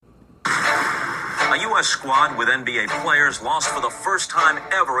U.S. squad with NBA players lost for the first time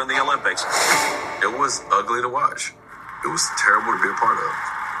ever in the Olympics. It was ugly to watch. It was terrible to be a part of.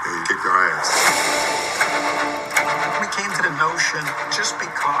 They kicked our ass. We came to the notion just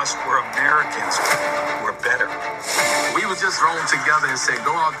because we're Americans, we're better. We was just thrown together and said,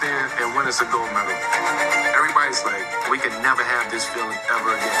 go out there and win us a gold medal. Everybody's like, we can never have this feeling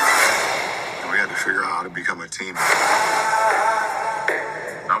ever again. And we had to figure out how to become a team.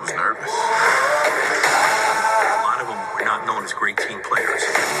 I was nervous. A lot of them were not known as great team players.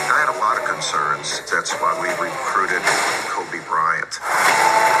 I had a lot of concerns. That's why we recruited Kobe Bryant.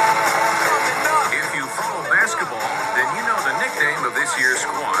 If you follow basketball, then you know the nickname of this year's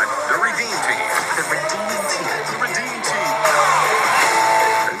squad, the Redeem Team. The Redeem Team. The Redeem Team.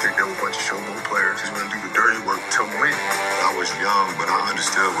 I think they were a bunch of showboat players who's going to do the dirty work to win. I was young, but I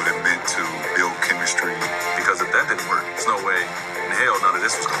understood what it meant to build chemistry. Because if that didn't work, there's no way in hell none of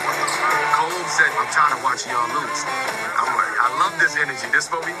this was going to work. Cole said, I'm tired of watching y'all lose. I'm like, I love this energy. This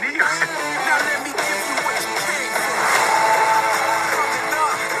is what we need. Now let me give you what you came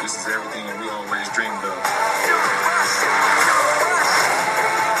for. This is everything that we always dreamed of.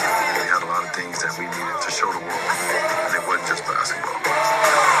 We had a lot of things that we needed to show the world, and it wasn't just basketball.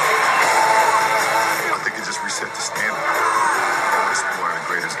 I think it just reset the standard. It's one of the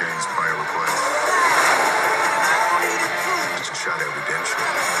greatest games probably ever played. It's a shot at redemption.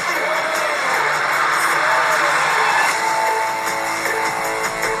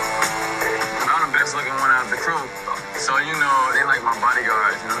 I'm the best looking one out of the crew. So, you know, they like my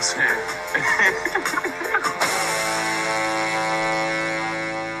bodyguards, you know what I'm saying?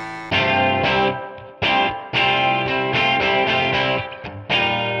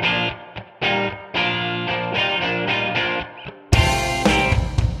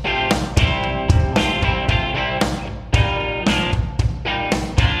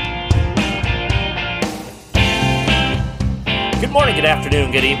 Good morning, good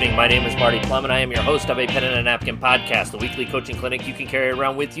afternoon, good evening. My name is Marty Plum, and I am your host of a Pen and a Napkin podcast, the weekly coaching clinic you can carry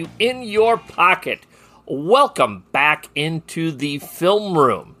around with you in your pocket. Welcome back into the film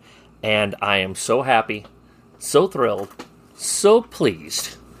room, and I am so happy, so thrilled, so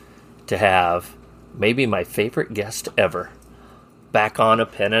pleased to have maybe my favorite guest ever back on a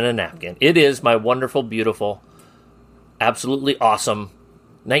Pen and a Napkin. It is my wonderful, beautiful, absolutely awesome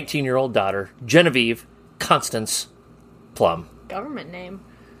 19-year-old daughter, Genevieve Constance Plum. Government name.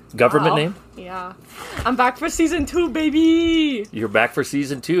 Government Wow. name? Yeah. I'm back for season 2, baby! You're back for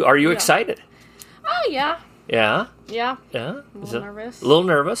season 2. Are you Yeah. excited? Oh, yeah. Yeah? Yeah. Yeah? A little nervous. A little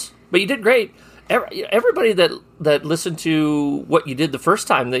nervous. But you did great. Everybody that listened to what you did the first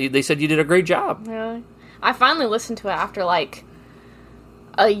time, they said you did a great job. Really? I finally listened to it after, like,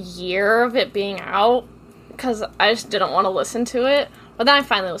 a year of it being out, because I just didn't want to listen to it. But then I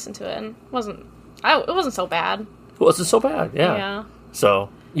finally listened to it, and it wasn't so bad. It wasn't so bad, yeah. Yeah. So,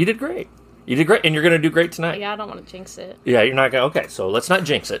 you did great. You did great, and you're going to do great tonight. Yeah, I don't want to jinx it. Yeah, you're not going to... Okay, so let's not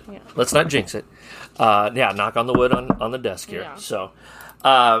jinx it. Yeah. Let's not jinx it. Yeah, knock on the wood on the desk here.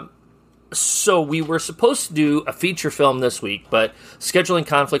 Yeah. So we were supposed to do a feature film this week, but scheduling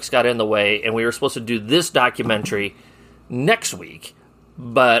conflicts got in the way, and we were supposed to do this documentary next week.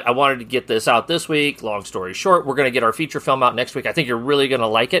 But I wanted to get this out this week. Long story short, we're going to get our feature film out next week. I think you're really going to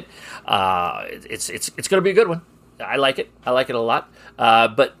like it. It's going to be a good one. I like it. I like it a lot.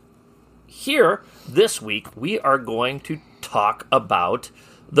 But here, this week, we are going to talk about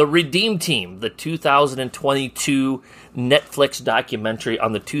the Redeem Team, the 2022 Netflix documentary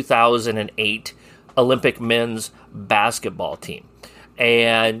on the 2008 Olympic men's basketball team.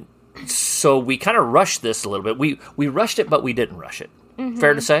 And so we kind of rushed this a little bit. We rushed it, but we didn't rush it. Mm-hmm.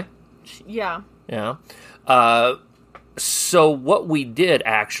 Fair to say? Yeah. Yeah. So what we did,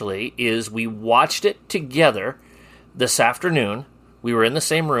 actually, is we watched it together this afternoon. We were in the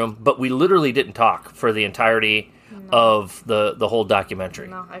same room, but we literally didn't talk for the entirety of the whole documentary.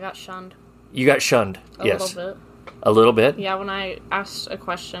 No, I got shunned. You got shunned, yes. A little bit. A little bit? Yeah, when I asked a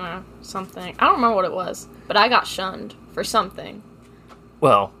question or something. I don't remember what it was, but I got shunned for something.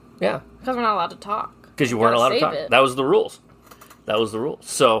 Well, yeah. Because we're not allowed to talk. Because you weren't allowed to talk. That was the rules.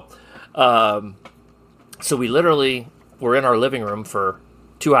 So, so we literally were in our living room for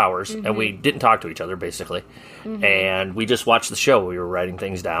 2 hours, and we didn't talk to each other, basically. Mm-hmm. And we just watched the show. We were writing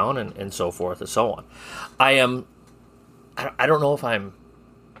things down and so forth and so on. I don't know if I'm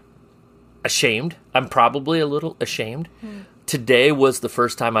ashamed. I'm probably a little ashamed. Today was the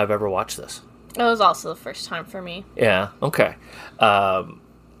first time I've ever watched this. It was also the first time for me. Yeah, okay.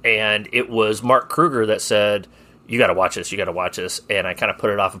 And it was Mark Kruger that said, you got to watch this, and I kind of put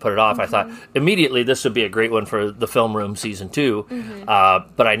it off. I thought immediately this would be a great one for the Film Room season 2,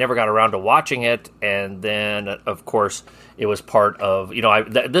 but I never got around to watching it, and then of course it was part of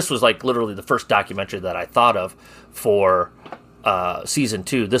this was like literally the first documentary that I thought of for season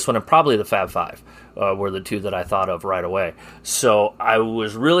 2. This one and probably the Fab Five were the two that I thought of right away. So I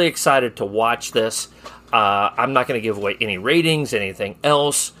was really excited to watch this. I'm not going to give away any ratings, anything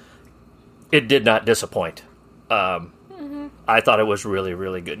else. It did not disappoint. I thought it was really,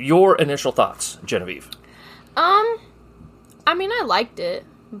 really good. Your initial thoughts, Genevieve? I mean, I liked it,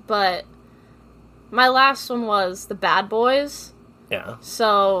 but my last one was The Bad Boys. Yeah.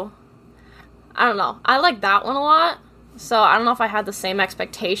 So, I don't know. I like that one a lot. So, I don't know if I had the same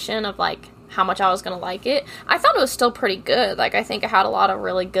expectation of, like, how much I was going to like it. I thought it was still pretty good. Like, I think it had a lot of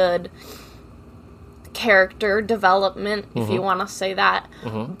really good character development, if you want to say that.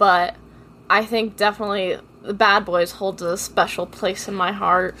 But I think definitely The Bad Boys holds a special place in my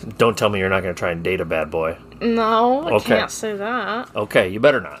heart. Don't tell me you're not going to try and date a bad boy. No, I Okay. can't say that. Okay, you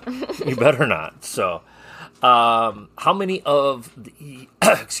better not. You better not. So, how many of the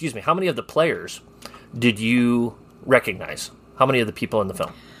how many of the players did you recognize? How many of the people in the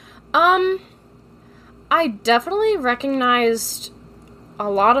film? I definitely recognized a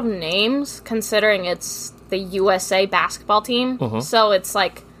lot of names, considering it's the USA basketball team. So it's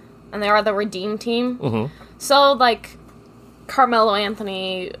like, and they are the Redeem team. So, like, Carmelo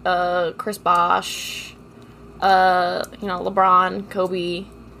Anthony, Chris Bosh, LeBron, Kobe,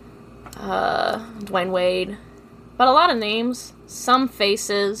 Dwayne Wade. But a lot of names, some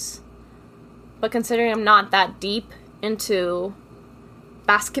faces. But considering I'm not that deep into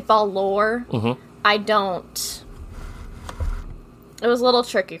basketball lore, I don't... It was a little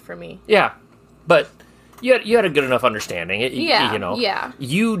tricky for me. Yeah, but you had a good enough understanding. Yeah.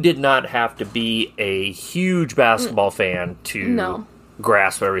 You did not have to be a huge basketball fan to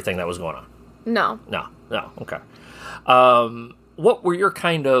grasp everything that was going on. No. Okay. What were your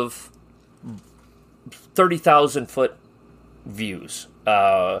kind of 30,000-foot views?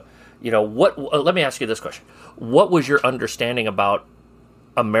 Let me ask you this question. What was your understanding about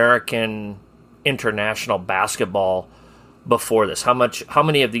American international basketball before this? How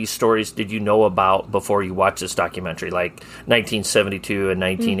many of these stories did you know about before you watched this documentary, like 1972 and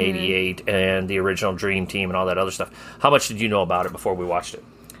 1988 and the original Dream Team and all that other stuff? How much did you know about it before we watched it?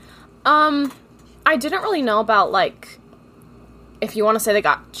 I didn't really know about, like, if you want to say they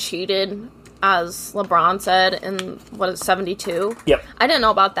got cheated, as LeBron said in, 72? Yep. I didn't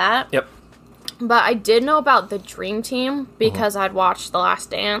know about that. Yep. But I did know about the Dream Team because I'd watched The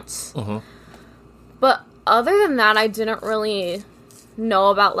Last Dance. But other than that, I didn't really know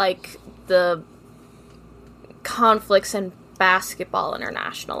about, like, the conflicts in basketball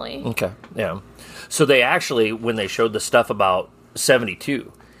internationally. Okay, yeah. So they actually, when they showed the stuff about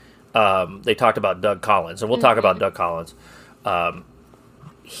 72, they talked about Doug Collins, and we'll talk about Doug Collins.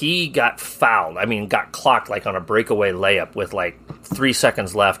 He got fouled. I mean, got clocked, like, on a breakaway layup with, like, 3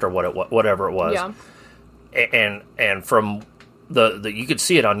 seconds left or whatever it was. Yeah. And from the you could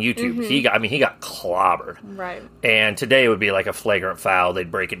see it on YouTube. He got clobbered. Right. And today it would be like a flagrant foul. They'd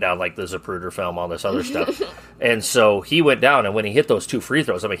break it down like the Zapruder film, all this other stuff. And so he went down, and when he hit those 2 free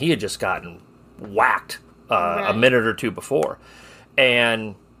throws, I mean, he had just gotten whacked a minute or two before.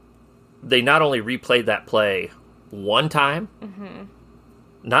 And they not only replayed that play one time,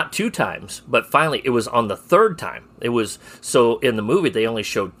 not 2 times, but finally it was on the 3rd time. It was, so in the movie they only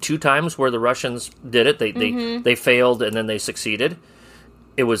showed 2 times where the Russians did it. They failed and then they succeeded.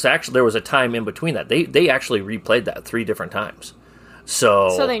 It was actually, there was a time in between that. They actually replayed that 3 different times.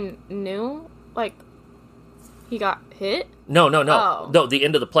 So they knew, like, he got hit? No. Oh. No, the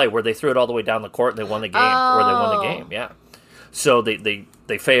end of the play where they threw it all the way down the court and they won the game. Where they won the game, yeah. So they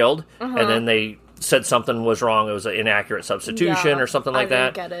failed, and then they said something was wrong. It was an inaccurate substitution or something like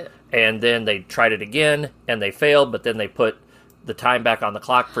that. I didn't get it. And then they tried it again, and they failed, but then they put the time back on the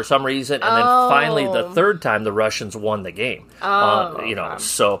clock for some reason, and then finally the 3rd time the Russians won the game.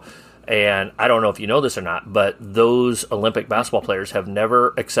 So, and I don't know if you know this or not, but those Olympic basketball players have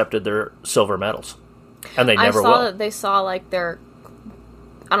never accepted their silver medals, and they never will. I saw that they saw, like, their,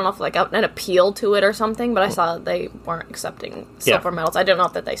 I don't know if, like, an appeal to it or something, but I saw that they weren't accepting silver medals. I don't know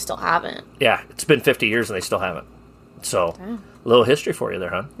if they still haven't. Yeah, it's been 50 years and they still haven't. So, a little history for you there,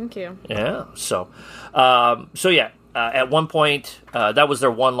 huh? Thank you. Yeah, so at one point, that was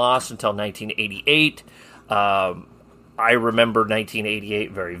their one loss until 1988. I remember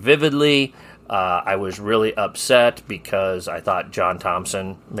 1988 very vividly. I was really upset because I thought John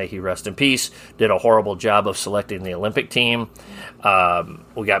Thompson, may he rest in peace, did a horrible job of selecting the Olympic team.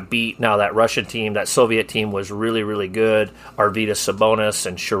 We got beat. Now that Russian team, that Soviet team was really, really good. Arvydas Sabonis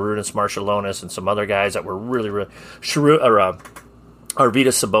and Sharunas Marciulionis and some other guys that were really, really...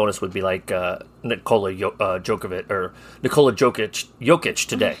 Arvydas Sabonis would be like Nikola Jokic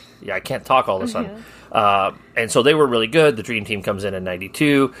today. Yeah, I can't talk all of a sudden. And so they were really good. The Dream Team comes in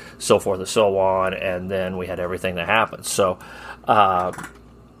 92, so forth and so on, and then we had everything that happened. So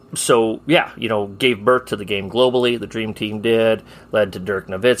yeah, gave birth to the game globally. The Dream Team did, led to Dirk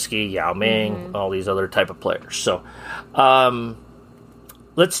Nowitzki, Yao Ming, all these other type of players. So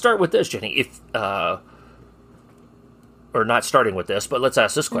let's start with this, Jenny. If or not starting with this, but let's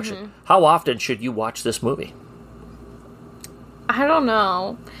ask this question: how often should you watch this movie? I don't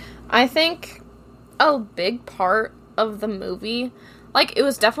know. I think a big part of the movie, like, it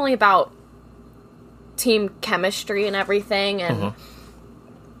was definitely about team chemistry and everything, and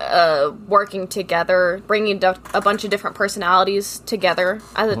working together, bringing a bunch of different personalities together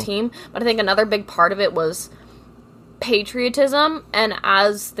as a team. But I think another big part of it was patriotism, and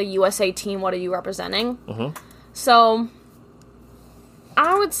as the USA team, what are you representing? So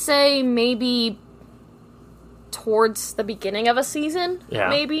I would say maybe towards the beginning of a season,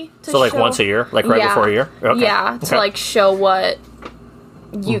 maybe. So like once a year? Like right before a year? Okay. Yeah, to like show what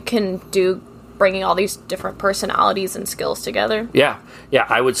you can do, bringing all these different personalities and skills together. Yeah,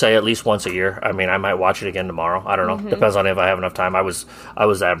 I would say at least once a year. I mean, I might watch it again tomorrow. I don't know. Depends on if I have enough time. I was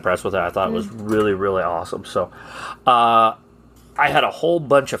that impressed with it. I thought it was really, really awesome. So I had a whole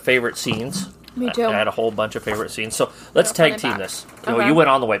bunch of favorite scenes. Me too. I had a whole bunch of favorite scenes. So let's tag team this. Okay. You went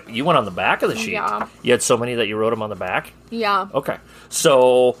on the back of the sheet. Yeah. You had so many that you wrote them on the back? Yeah. Okay.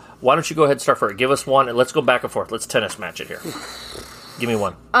 So why don't you go ahead and start first? Give us one, and let's go back and forth. Let's tennis match it here. Give me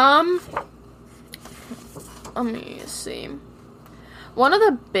one. Let me see. One of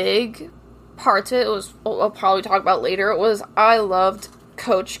the big parts of it was, I'll probably talk about later, it was I loved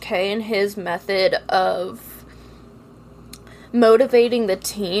Coach K and his method of motivating the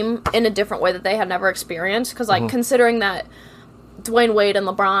team in a different way that they had never experienced. Because, like, considering that Dwayne Wade and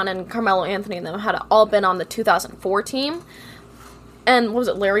LeBron and Carmelo Anthony and them had all been on the 2004 team, and what was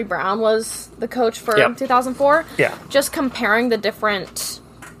it, Larry Brown was the coach for 2004? Yeah. Just comparing the different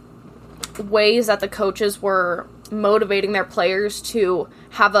ways that the coaches were motivating their players to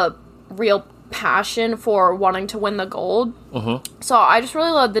have a real passion for wanting to win the gold. So I just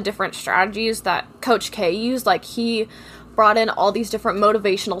really loved the different strategies that Coach K used. Like, he brought in all these different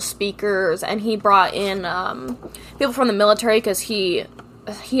motivational speakers, and he brought in people from the military because he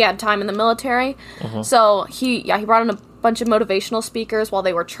had time in the military. So he brought in a bunch of motivational speakers while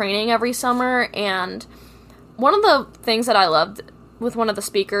they were training every summer. And one of the things that I loved with one of the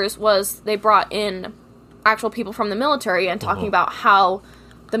speakers was they brought in actual people from the military and talking about how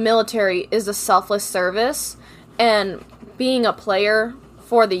the military is a selfless service, and being a player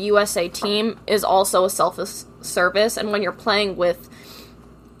for the USA team is also a selfless service. And when you're playing with,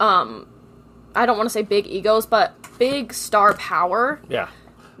 I don't want to say big egos, but big star power. Yeah.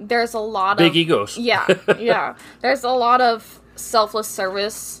 There's a lot big egos. Yeah. There's a lot of selfless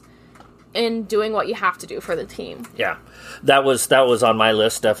service in doing what you have to do for the team. Yeah. That was on my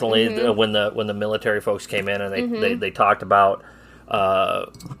list, definitely, when the military folks came in and they talked about,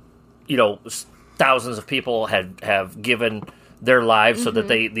 thousands of people have given their lives so that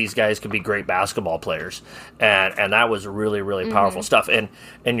these guys could be great basketball players, and that was really, really powerful stuff. And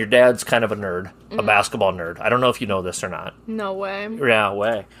your dad's kind of a nerd, a basketball nerd. I don't know if you know this or not. No way. Yeah,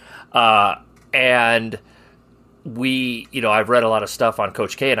 way. And we, I've read a lot of stuff on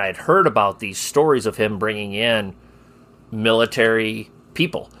Coach K, and I had heard about these stories of him bringing in military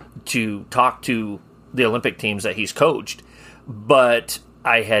people to talk to the Olympic teams that he's coached, but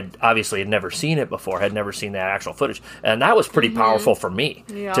I had obviously never seen it before, had never seen that actual footage, and that was pretty powerful for me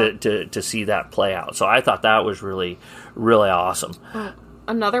to see that play out. So I thought that was really, really awesome.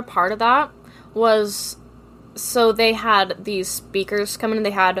 Another part of that was, so they had these speakers come in, and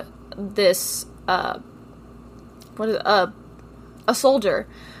they had this a soldier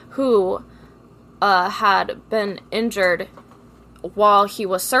who had been injured while he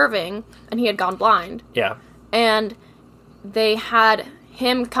was serving, and he had gone blind. Yeah. And they had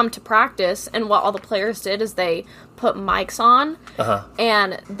him come to practice, and what all the players did is they put mics on,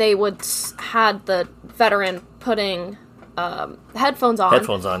 and they would had the veteran putting headphones on.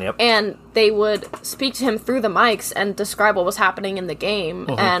 Headphones on, yep. And they would speak to him through the mics and describe what was happening in the game.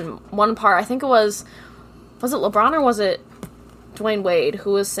 And one part, I think it was it LeBron or was it Dwayne Wade,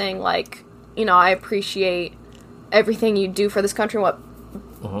 who was saying, like, I appreciate everything you do for this country, what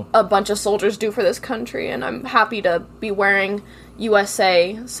a bunch of soldiers do for this country, and I'm happy to be wearing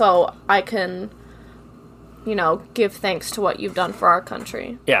USA so I can, give thanks to what you've done for our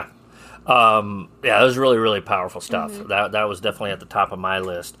country. Yeah. That was really, really powerful stuff. That was definitely at the top of my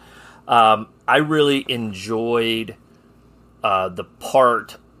list. I really enjoyed the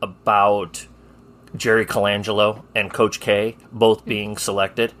part about Jerry Colangelo and Coach K both being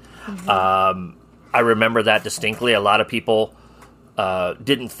selected. I remember that distinctly. A lot of people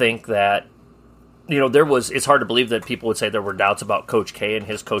didn't think that, it's hard to believe that people would say there were doubts about Coach K and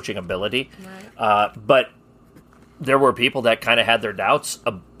his coaching ability. Right. But there were people that kind of had their doubts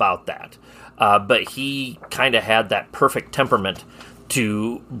about that. But he kind of had that perfect temperament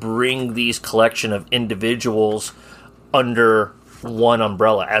to bring these collection of individuals under one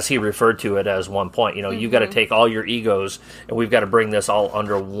umbrella, as he referred to it as one point. You've got to take all your egos, and we've got to bring this all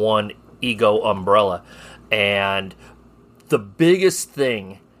under one ego umbrella. And the biggest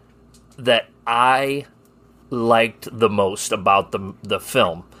thing that I liked the most about the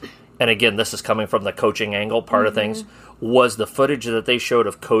film, and again, this is coming from the coaching angle part of things, was the footage that they showed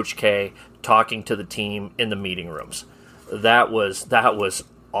of Coach K talking to the team in the meeting rooms. That was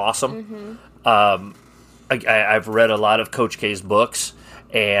awesome. I've read a lot of Coach K's books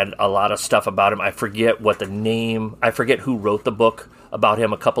and a lot of stuff about him. I forget who wrote the book about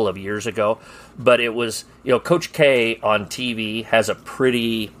him a couple of years ago, but it was, Coach K on TV has a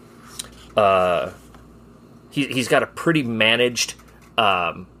pretty, he's got a pretty managed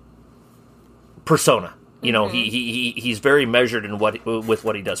persona. He's very measured in with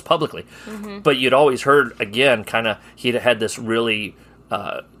what he does publicly. But you'd always heard, again, he'd had this really,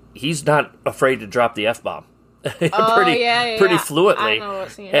 he's not afraid to drop the F-bomb. pretty fluently.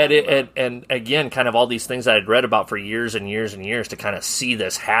 And again, kind of all these things that I'd read about for years and years and years, to kind of see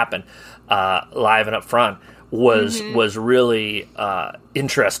this happen live and up front was really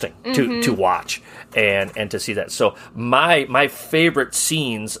interesting to watch and to see that. So my favorite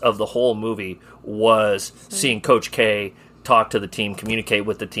scenes of the whole movie was seeing Coach K talk to the team, communicate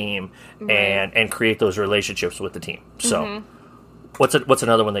with the team, and create those relationships with the team. So what's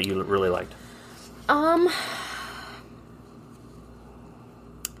another one that you really liked?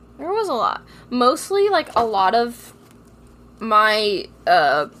 There was a lot. Mostly, a lot of my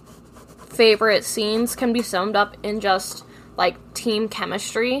favorite scenes can be summed up in just, team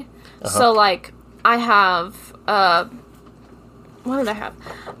chemistry. So, I have, what did I have?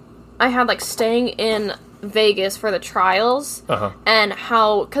 I had, staying in Vegas for the trials, and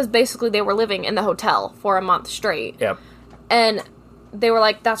how, because basically they were living in the hotel for a month straight. Yep. And they were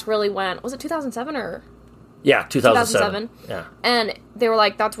like, that's really when, was it 2007 or? Yeah, 2007. Yeah. And they were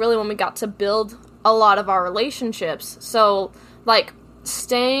like, that's really when we got to build a lot of our relationships. So,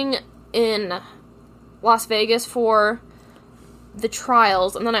 staying in Las Vegas for the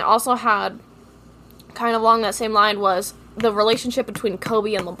trials, and then I also had, kind of along that same line, was the relationship between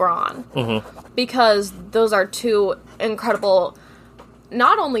Kobe and LeBron. Because those are two incredible,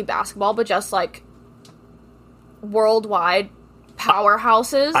 not only basketball, but just, worldwide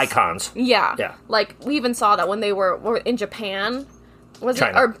powerhouses. Icons. Yeah. We even saw that when they were in Japan. Was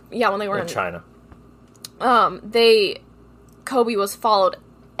China. it? Or, yeah, when they were in China. Kobe was followed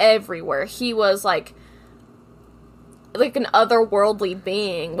everywhere. He was, like an otherworldly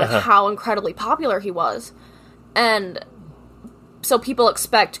being with how incredibly popular he was. And so people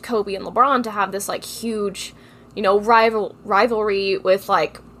expect Kobe and LeBron to have this, huge, rivalry with,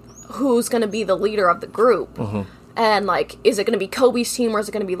 who's going to be the leader of the group. And, is it going to be Kobe's team or is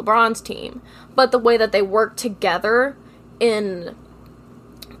it going to be LeBron's team? But the way that they work together in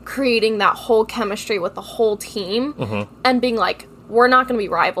creating that whole chemistry with the whole team and being we're not going to be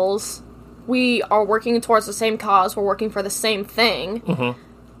rivals. We are working towards the same cause. We're working for the same thing.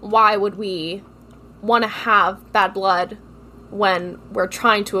 Why would we want to have bad blood when we're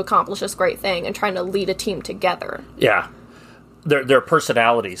trying to accomplish this great thing and trying to lead a team together? Yeah. Their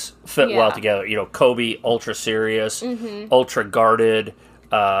personalities fit well together. Kobe, ultra serious, ultra guarded,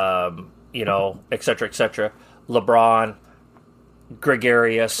 et cetera, et cetera. LeBron,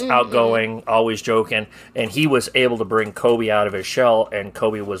 gregarious, outgoing, always joking. And he was able to bring Kobe out of his shell, and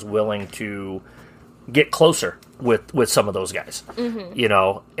Kobe was willing to get closer with some of those guys.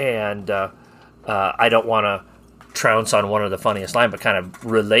 And I don't want to trounce on one of the funniest lines, but kind of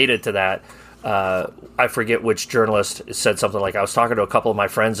related to that, I forget which journalist said something like, I was talking to a couple of my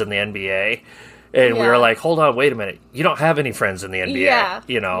friends in the NBA, and we were like, hold on, wait a minute. You don't have any friends in the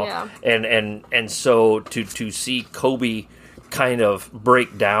NBA, And so to see Kobe kind of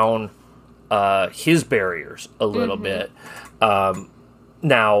break down his barriers a little bit.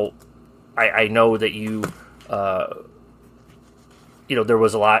 Now, I know that you there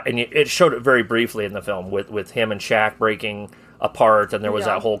was a lot, and it showed it very briefly in the film with him and Shaq breaking apart, and there was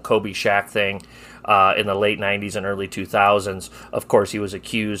that whole Kobe Shaq thing in the late 90s and early 2000s. Of course, he was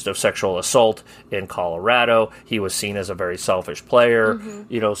accused of sexual assault in Colorado. He was seen as a very selfish player,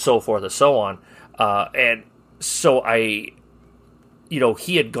 so forth and so on. And so he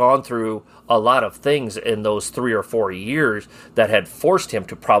had gone through a lot of things in those 3 or 4 years that had forced him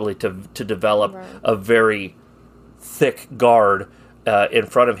to probably to develop a very thick guard in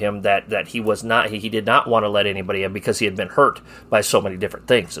front of him that he was not. He did not want to let anybody in because he had been hurt by so many different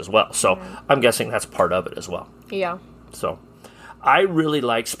things as well. So I'm guessing that's part of it as well. Yeah. So I really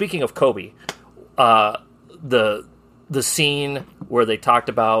like. Speaking of Kobe, the scene where they talked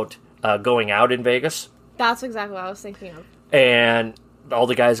about going out in Vegas. That's exactly what I was thinking of. And all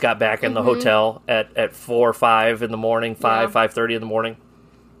the guys got back in the hotel at 4 or 5 in the morning, 5:30 in the morning.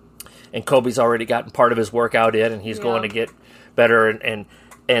 And Kobe's already gotten part of his workout in, and he's going to get better, and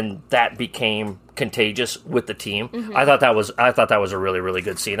that became contagious with the team. I thought that was a really, really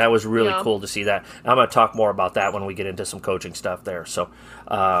good scene. That was really cool to see that. I'm going to talk more about that when we get into some coaching stuff there. So,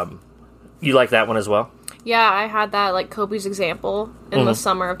 you like that one as well? Yeah, I had that, like, Kobe's example in the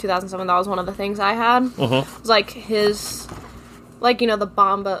summer of 2007. That was one of the things I had. It was, like, his, like,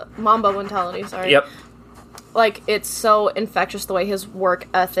 the Mamba mentality, sorry. Yep. Like, it's so infectious the way his work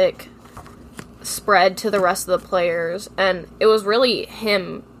ethic spread to the rest of the players. And it was really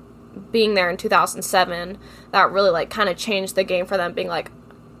him being there in 2007 that really, like, kind of changed the game for them, being like,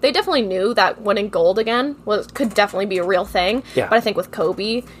 they definitely knew that winning gold again could definitely be a real thing. Yeah. But I think with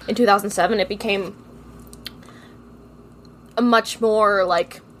Kobe in 2007, it became a much more,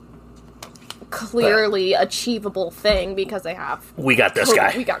 like, clearly achievable thing because they have... We got this Kobe,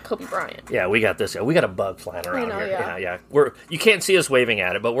 guy. We got Kobe Bryant. Yeah, we got this guy. We got a bug flying around know, here. yeah. Yeah. You can't see us waving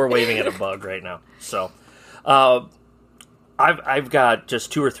at it, but we're waving at a bug right now. So, I've got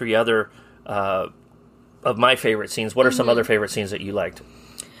just 2 or 3 other of my favorite scenes. What are some other favorite scenes that you liked?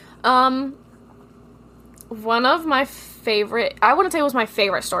 One of my favorite... I wouldn't say it was my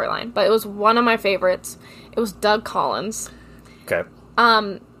favorite storyline, but it was one of my favorites. It was Doug Collins. Okay.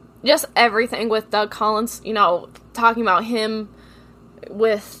 Just everything with Doug Collins, talking about him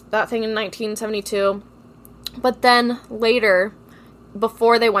with that thing in 1972. But then later,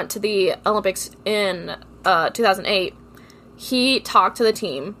 before they went to the Olympics in 2008, he talked to the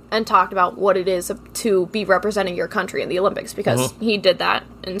team and talked about what it is to be representing your country in the Olympics, because he did that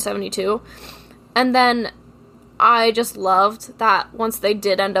in 72. And then I just loved that once they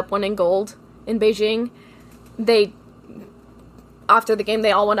did end up winning gold in Beijing, after the game,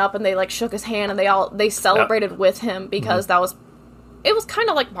 they all went up and they, like, shook his hand, and they celebrated with him, because it was kind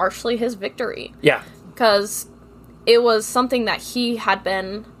of, like, partially his victory. Yeah. Because it was something that he had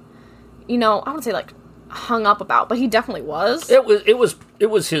been, I wouldn't say, like, hung up about, but he definitely was. It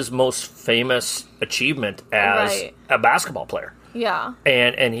was his most famous achievement as a basketball player. Yeah.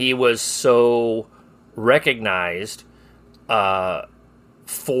 And he was so recognized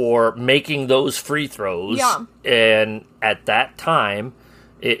for making those free throws. Yeah. And at that time,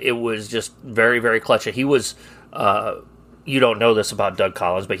 it was just very, very clutch. He was, you don't know this about Doug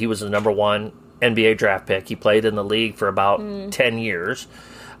Collins, but he was the number 1 NBA draft pick. He played in the league for about 10 years.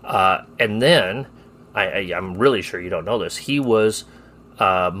 And then, I'm really sure you don't know this, he was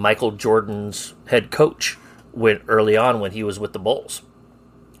Michael Jordan's head coach early on when he was with the Bulls.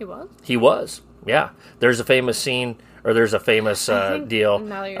 He was? He was, yeah. There's a famous scene... Or there's a famous deal.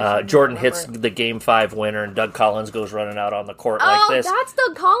 Jordan hits the Game 5 winner, and Doug Collins goes running out on the court like this. Oh, that's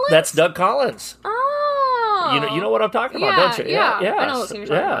Doug Collins? That's Doug Collins. Oh. You know what I'm talking about, don't you? Yeah. Yeah. I know what you're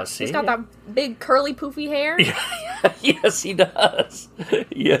talking about. See? He's got that big curly poofy hair. Yes, he does.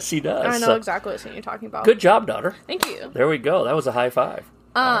 Yes, he does. I know exactly what you're talking about. Good job, daughter. Thank you. There we go. That was a high five.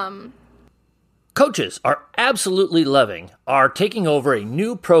 Coaches are absolutely loving our taking over a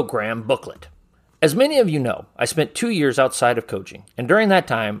new program booklet. As many of you know, I spent 2 years outside of coaching, and during that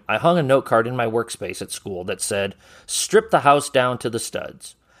time, I hung a note card in my workspace at school that said, "Strip the house down to the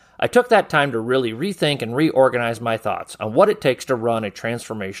studs." I took that time to really rethink and reorganize my thoughts on what it takes to run a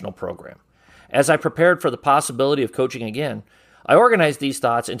transformational program. As I prepared for the possibility of coaching again, I organized these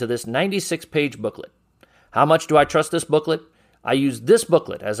thoughts into this 96-page booklet. How much do I trust this booklet? I used this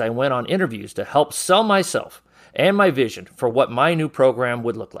booklet as I went on interviews to help sell myself and my vision for what my new program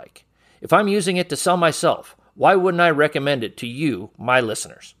would look like. If I'm using it to sell myself, why wouldn't I recommend it to you, my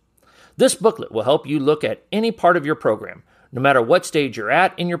listeners? This booklet will help you look at any part of your program, no matter what stage you're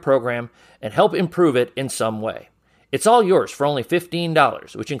at in your program, and help improve it in some way. It's all yours for only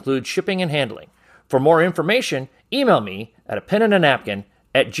 $15, which includes shipping and handling. For more information, email me at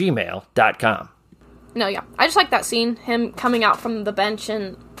apenandanapkin@gmail.com. No, yeah. I just like that scene, him coming out from the bench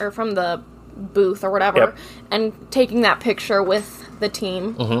or from the booth or whatever, Yep. and taking that picture with the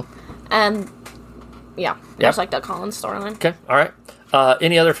team. Mm-hmm. And, yeah, I just like Doug Collins' storyline. Okay, all right.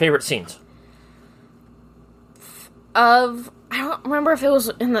 Any other favorite scenes? I don't remember if it was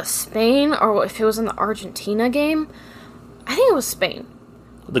in the Spain or if it was in the Argentina game. I think it was Spain.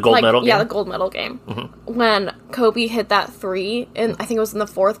 The gold medal game? Yeah, the gold medal game. Mm-hmm. When Kobe hit that 3, and I think it was in the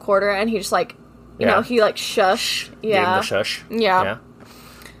 4th quarter, and he just, like, you know, he, like, shush. Yeah. Gave him the shush. Yeah.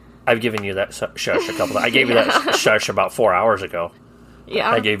 I've given you that shush a couple of... I gave you that shush about 4 hours ago. Yeah.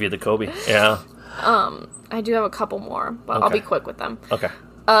 I gave you the Kobe. Yeah. I do have a couple more, but I'll be quick with them. Okay.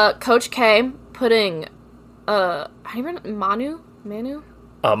 Coach K putting... how do you pronounce Manu? Manu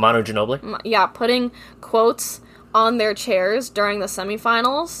Ginobili? Yeah, putting quotes on their chairs during the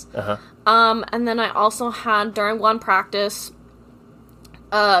semifinals. Uh-huh. And then I also had, during one practice,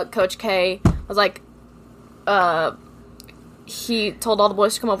 Coach K was like, he told all the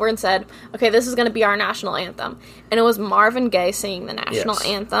boys to come over and said, okay, this is going to be our national anthem. And it was Marvin Gaye singing the national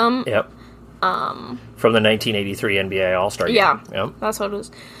anthem. Yep. From the 1983 NBA All-Star game. Yeah. Yep. That's what it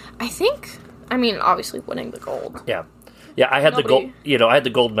was. I mean, obviously winning the gold. Yeah. Yeah, I had the gold, I had the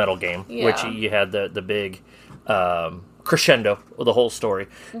gold medal game, Yeah. which you had the big crescendo of the whole story.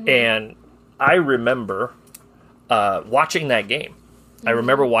 Mm-hmm. And I remember watching that game. Mm-hmm. I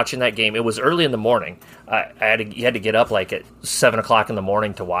remember watching that game. It was early in the morning. You had to get up like at 7 o'clock in the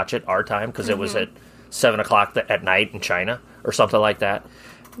morning to watch it, our time, because it was at 7 o'clock at night in China or something like that.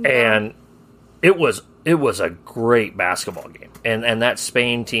 Yeah. And it was a great basketball game. And that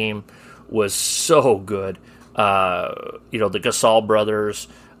Spain team was so good. The Gasol brothers,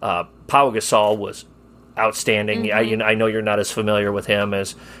 Pau Gasol was outstanding. Mm-hmm. I know you're not as familiar with him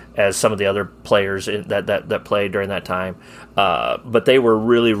as some of the other players that played during that time, but they were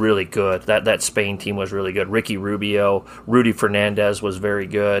really, really good. That Spain team was really good. Ricky Rubio, Rudy Fernandez was very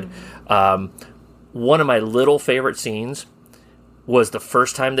good. One of my little favorite scenes was the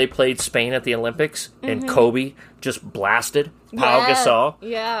first time they played Spain at the Olympics, and Kobe just blasted Pau Gasol.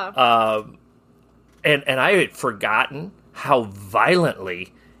 Yeah. And I had forgotten how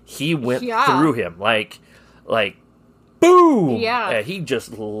violently he went through him. Like, boom! Yeah. He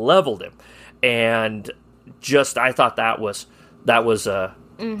just leveled him. And I thought that was a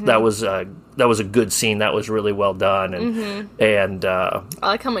good scene. That was really well done. And I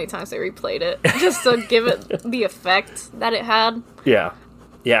like how many times they replayed it just to give it the effect that it had. Yeah.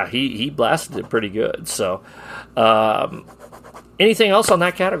 Yeah, he blasted it pretty good. So, anything else on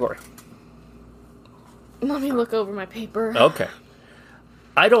that category? Let me look over my paper. Okay.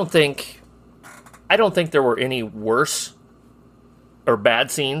 I don't think there were any worse or bad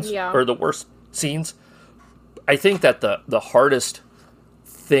scenes or the worst scenes. I think that the hardest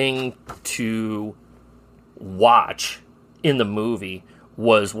thing to watch in the movie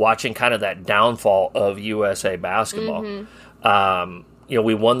was watching kind of that downfall of USA basketball.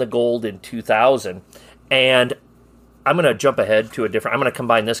 We won the gold in 2000, and I'm going to jump ahead to I'm going to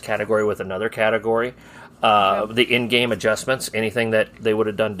combine this category with another category. The in-game adjustments, anything that they would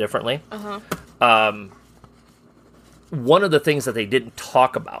have done differently. One of the things that they didn't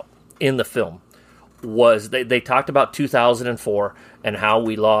talk about in the film was they talked about 2004 and how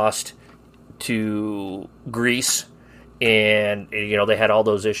we lost to Greece, and they had all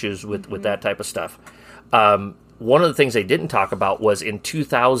those issues with that type of stuff. One of the things they didn't talk about was in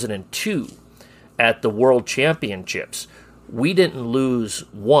 2002 at the World Championships, we didn't lose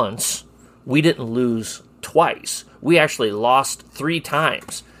once, we didn't lose twice. We actually lost 3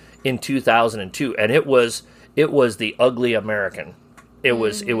 times in 2002, and it was the ugly American. It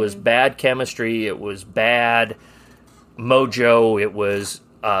was bad chemistry. It was bad mojo. It was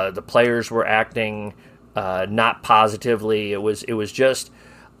the players were acting not positively. It was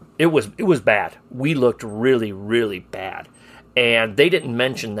bad. We looked really, really bad, and they didn't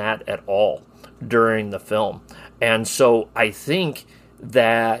mention that at all during the film. And so I think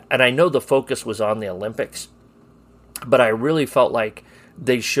that, and I know the focus was on the Olympics, but I really felt like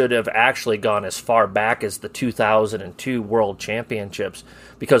they should have actually gone as far back as the 2002 World Championships,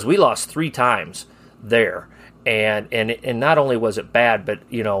 because we lost 3 times there, and not only was it bad, but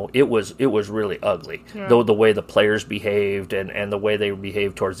it was really ugly. The way the players behaved and the way they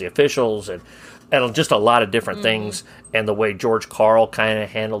behaved towards the officials and just a lot of different things, and the way George Karl kind of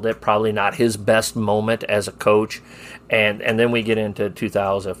handled it, probably not his best moment as a coach, and then we get into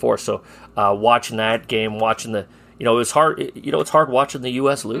 2004. So watching that game, watching the it was hard. It's hard watching the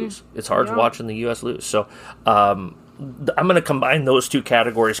U.S. lose. It's hard watching the U.S. lose. So I'm going to combine those two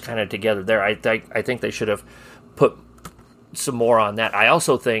categories kind of together there. I think they should have put some more on that. I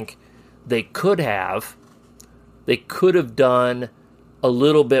also think they could have done a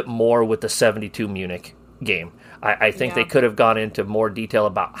little bit more with the 72 Munich game. I think they could have gone into more detail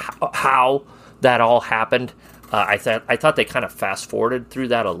about how that all happened. I thought they kind of fast-forwarded through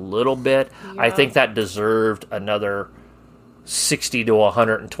that a little bit. Yeah. I think that deserved another 60 to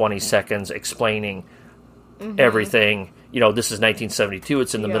 120 seconds explaining everything. This is 1972.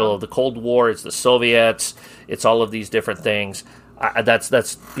 It's in the middle of the Cold War. It's the Soviets. It's all of these different things. That's so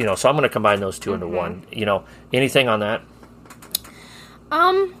I'm going to combine those two into one. Anything on that?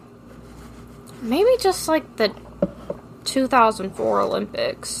 Maybe just like the 2004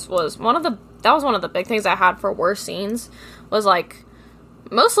 Olympics was one of the big things I had for worst scenes. Was like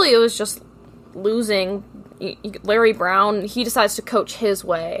mostly it was just losing. Larry Brown, he decides to coach his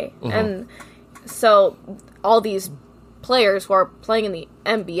way, and so all these players who are playing in the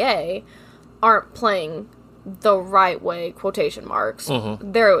NBA aren't playing the right way, quotation marks.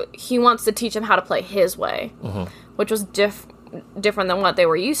 He wants to teach them how to play his way, which was different than what they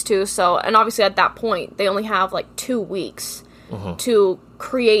were used to. So, and obviously at that point, they only have like 2 weeks to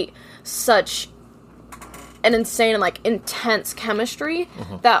create such an insane and like intense chemistry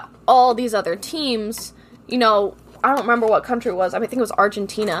that all these other teams, I don't remember what country it was. I think it was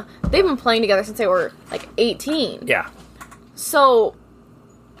Argentina. They've been playing together since they were like 18. Yeah. So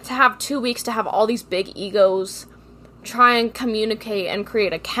to have 2 weeks to have all these big egos try and communicate and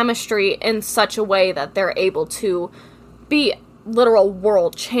create a chemistry in such a way that they're able to be literal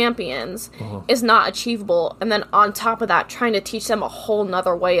world champions is not achievable. And then on top of that, trying to teach them a whole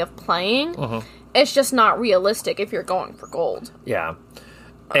nother way of playing, it's just not realistic if you're going for gold. Yeah.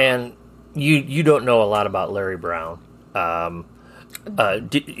 And you don't know a lot about Larry Brown. I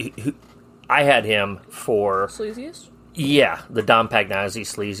had him for... Sleaziest? Yeah, the Dom Pagnazzi,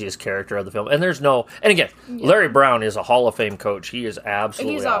 sleaziest character of the film. And and again, Larry Brown is a Hall of Fame coach. He is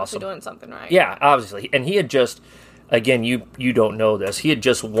absolutely awesome. He's obviously doing something right. Yeah, obviously. And he had just, again, you don't know this, he had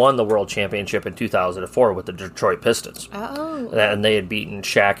just won the World Championship in 2004 with the Detroit Pistons. Oh. And they had beaten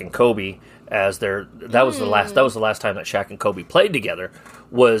Shaq and Kobe as that was the last time that Shaq and Kobe played together,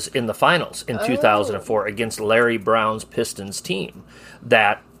 was in the finals in 2004 against Larry Brown's Pistons team.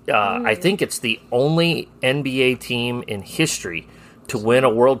 That I think it's the only NBA team in history to win a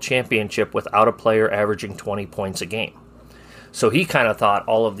world championship without a player averaging 20 points a game. So he kind of thought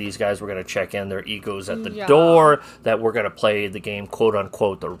all of these guys were going to check in their egos at the door, that we're going to play the game,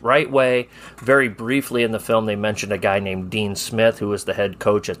 quote-unquote, the right way. Very briefly in the film, they mentioned a guy named Dean Smith, who was the head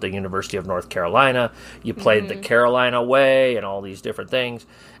coach at the University of North Carolina. You played the Carolina way and all these different things.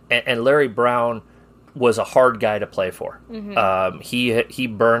 And Larry Brown was a hard guy to play for. He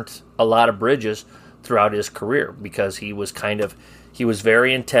burnt a lot of bridges throughout his career because he was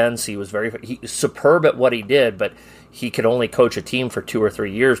very intense. He was superb at what he did, but he could only coach a team for 2 or 3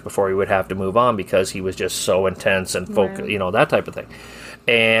 years before he would have to move on because he was just so intense and focused, that type of thing.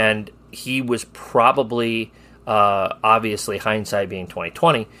 And he was probably, obviously hindsight being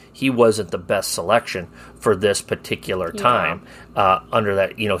 2020, he wasn't the best selection for this particular time. Under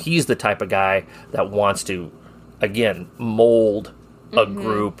that, he's the type of guy that wants to, again, mold a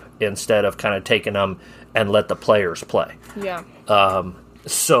group instead of kind of taking them and let the players play. Yeah.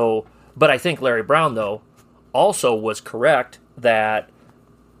 But I think Larry Brown, though, also was correct that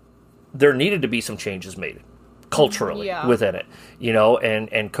there needed to be some changes made culturally within it,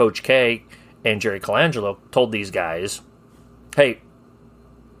 and Coach K and Jerry Colangelo told these guys, hey,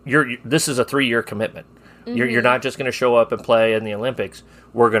 this is a 3-year commitment. You're not just going to show up and play in the Olympics.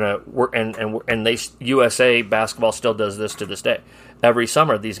 USA basketball still does this to this day. Every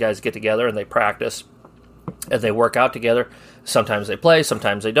summer, these guys get together and they practice and they work out together. Sometimes they play,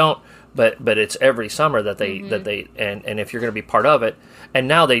 sometimes they don't. But it's every summer that they and if you're going to be part of it, and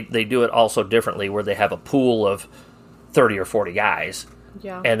now they do it also differently where they have a pool of 30 or 40 guys,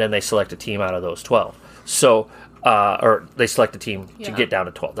 and then they select a team out of those 12. So or they select a team to get down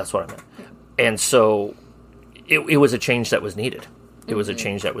to 12. That's what I meant. And so it was a change that was needed. It was a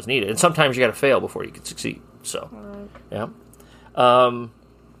change that was needed, and sometimes you got to fail before you can succeed. So the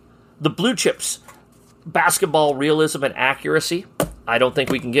blue chips, basketball realism and accuracy. I don't think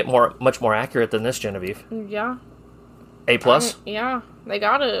we can get much more accurate than this, Genevieve. Yeah. A+? They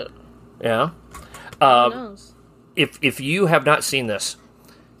got it. Yeah. Who knows? If you have not seen this,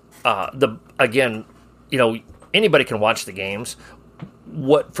 anybody can watch the games.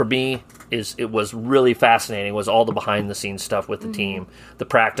 What for me it was really fascinating was all the behind the scenes stuff with the team, the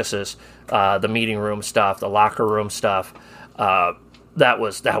practices, the meeting room stuff, the locker room stuff. That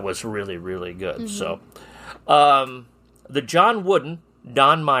was really, really good. So. The John Wooden,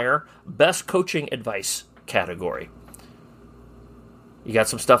 Don Meyer, Best Coaching Advice category. You got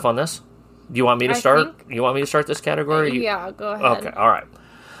some stuff on this? Do you want me to start? You want me to start this category? Yeah, go ahead. Okay, all right.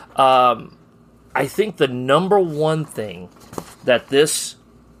 I think the number one thing that this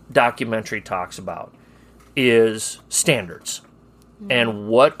documentary talks about is standards. And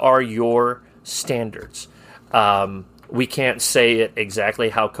what are your standards? We can't say it exactly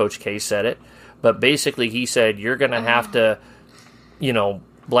how Coach K said it, but basically he said, you're going to have to,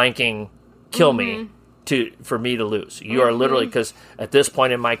 blanking kill me for me to lose. You are literally, because at this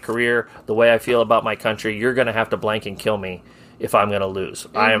point in my career, the way I feel about my country, you're going to have to blank and kill me if I'm going to lose.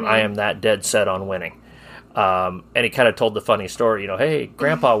 I am that dead set on winning. And he kind of told the funny story, hey,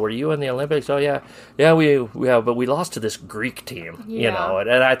 Grandpa, were you in the Olympics? Oh, yeah, but we lost to this Greek team, and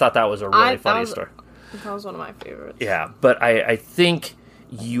I thought that was a really funny story. That was one of my favorites. Yeah, but I think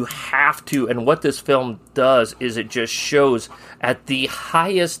you have to, and what this film does is it just shows at the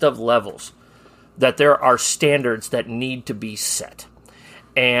highest of levels that there are standards that need to be set.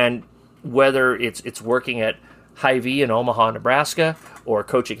 And whether it's working at Hy-Vee in Omaha, Nebraska, or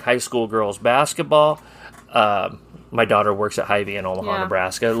coaching high school girls basketball. My daughter works at Hy-Vee in Omaha,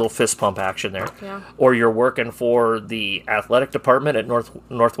 Nebraska. A little fist pump action there. Yeah. Or you're working for the athletic department at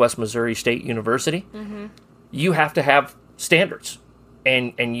Northwest Missouri State University. Mm-hmm. You have to have standards,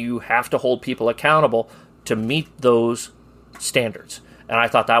 and you have to hold people accountable to meet those standards. And I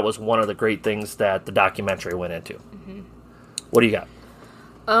thought that was one of the great things that the documentary went into. Mm-hmm. What do you got?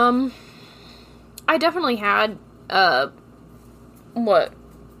 I definitely had what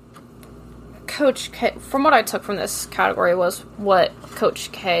Coach K, from what I took from this category, was what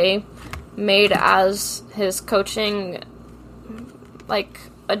Coach K made as his coaching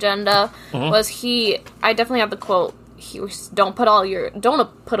agenda. Was I definitely have the quote, he was, don't put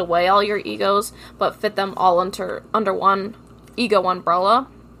away all your egos, but fit them all under one ego umbrella.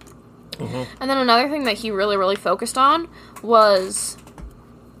 And then another thing that he really, really focused on was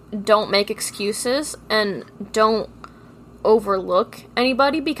don't make excuses and don't overlook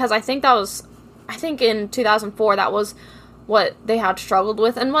anybody, because I think in 2004 that was what they had struggled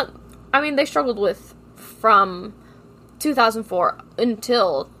with, and they struggled with from 2004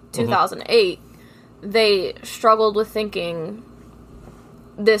 until 2008. They struggled with thinking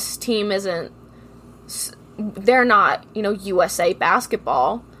this team they're not, USA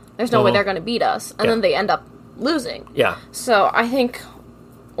basketball. There's no way they're going to beat us. And then they end up losing. Yeah. So I think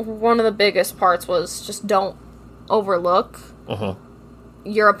one of the biggest parts was just don't overlook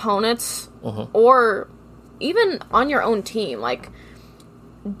your opponents or even on your own team.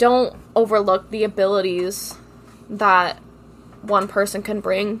 Don't overlook the abilities that one person can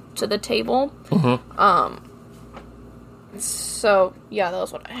bring to the table. So yeah, that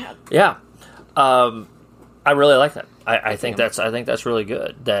was what I had. Yeah. I really like that. I think that's really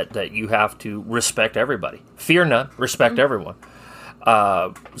good. That you have to respect everybody. Fear none. Respect everyone.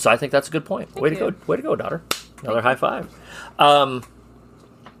 So I think that's a good point. Way to go, daughter. Another high five.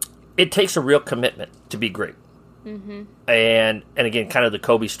 It takes a real commitment to be great. And again, kind of the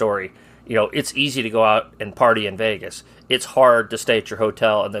Kobe story. It's easy to go out and party in Vegas. It's hard to stay at your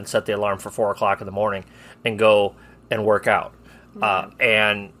hotel and then set the alarm for 4:00 in the morning and go and work out.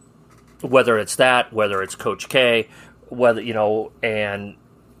 And whether it's whether it's Coach K, and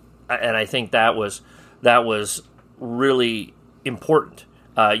I think that was really important.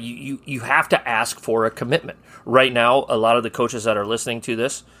 You have to ask for a commitment. Right now, a lot of the coaches that are listening to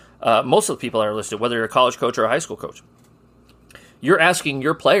this, most of the people that are listed, whether you're a college coach or a high school coach, you're asking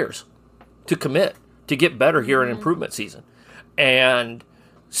your players to commit to get better here in improvement season. And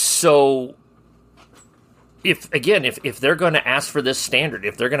so if they're going to ask for this standard,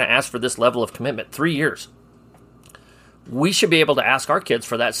 if they're going to ask for this level of commitment, 3 years, we should be able to ask our kids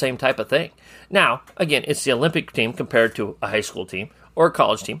for that same type of thing. Now, again, it's the Olympic team compared to a high school team or a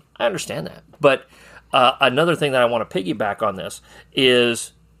college team. I understand that. But another thing that I want to piggyback on this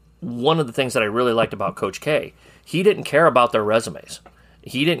is one of the things that I really liked about Coach K. He didn't care about their resumes.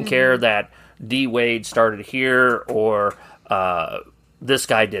 He didn't care that D. Wade started here or this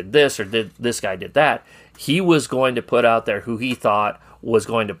guy did this or this guy did that. He was going to put out there who he thought was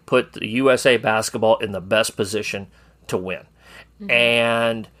going to put the USA basketball in the best position to win.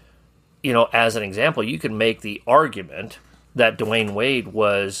 And, as an example, you can make the argument that Dwayne Wade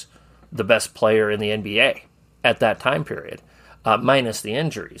was the best player in the NBA at that time period, minus the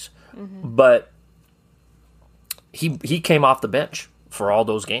injuries. But he came off the bench for all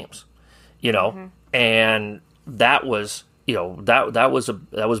those games, and that was that was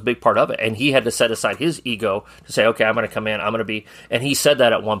a big part of it. And he had to set aside his ego to say, okay, I'm going to come in, I'm going to be, and he said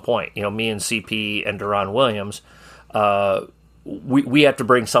that at one point, me and CP and Deron Williams, we have to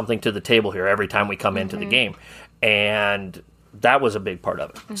bring something to the table here every time we come into the game. And that was a big part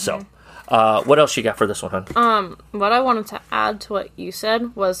of it. So What else you got for this one, hon? What I wanted to add to what you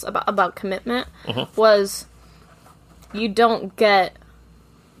said was about commitment was you don't get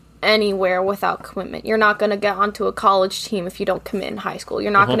anywhere without commitment. You're not going to get onto a college team if you don't commit in high school.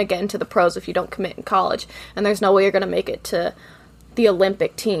 You're not going to get into the pros if you don't commit in college. And there's no way you're going to make it to the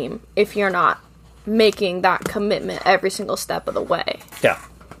Olympic team if you're not making that commitment every single step of the way. Yeah.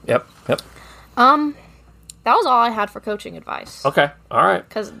 Yep. That was all I had for coaching advice. Okay. All right.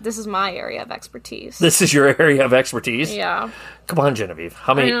 Because this is my area of expertise. This is your area of expertise? Yeah. Come on, Genevieve.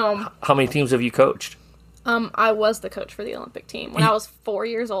 How many teams have you coached? I was the coach for the Olympic team when I was 4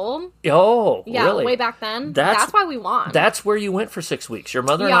 years old. Oh, yeah, really? Way back then. That's why we won. That's where you went for 6 weeks. Your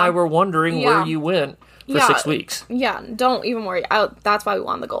mother and I were wondering where you went for 6 weeks. Yeah, don't even worry. That's why we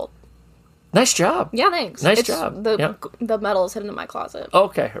won the gold. Nice job. Yeah, thanks. Nice job. The medal is hidden in my closet.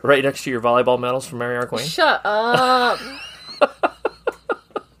 Okay, right next to your volleyball medals from Mary R. Queen. Shut up.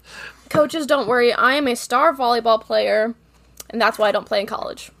 Coaches, don't worry. I am a star volleyball player, and that's why I don't play in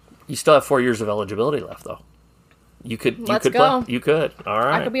college. You still have 4 years of eligibility left, though. You could go. play. You could. All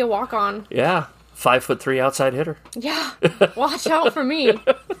right. I could be a walk-on. Yeah. 5'3" outside hitter. Yeah. Watch out for me.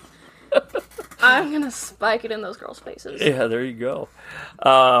 I'm gonna spike it in those girls' faces. Yeah, there you go.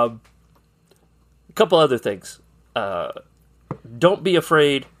 A couple other things. Don't be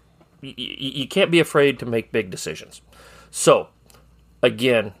afraid. You can't be afraid to make big decisions. So,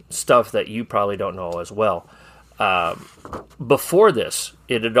 again, stuff that you probably don't know as well. Before this,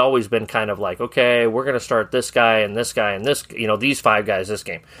 it had always been kind of like, okay, we're going to start this guy and this guy and this, these 5 guys this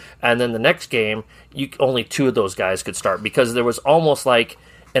game. And then the next game, only 2 of those guys could start because there was almost like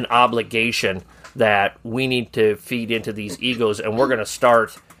an obligation that we need to feed into these egos and we're going to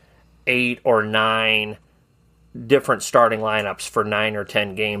start 8 or 9 different starting lineups for 9 or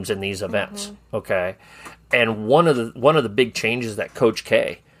 10 games in these events. Okay. And one of the big changes that Coach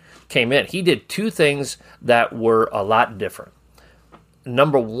K came in, he did 2 things that were a lot different.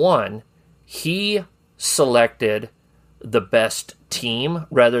 Number 1, he selected the best team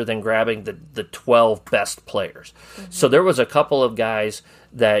rather than grabbing the 12 best players. So there was a couple of guys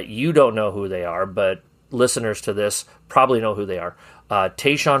that you don't know who they are, but listeners to this probably know who they are.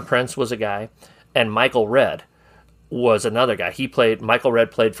 Tayshaun Prince was a guy, and Michael Redd was another guy. Michael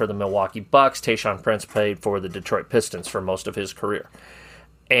Redd played for the Milwaukee Bucks. Tayshaun Prince played for the Detroit Pistons for most of his career.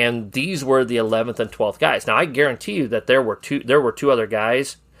 And these were the 11th and 12th guys. Now, I guarantee you that there were two other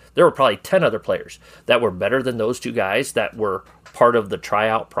guys. There were probably 10 other players that were better than those 2 guys that were part of the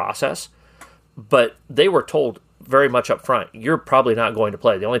tryout process. But they were told very much up front, you're probably not going to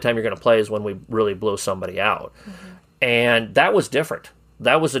play. The only time you're going to play is when we really blow somebody out. And that was different.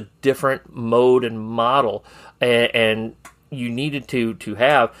 That was a different mode and model. And you needed to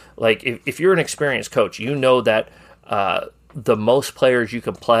have, like, if you're an experienced coach, you know that the most players you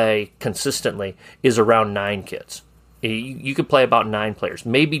can play consistently is around 9 kids. You could play about 9 players,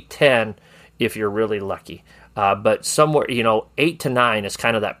 maybe 10 if you're really lucky. But somewhere, 8 to 9 is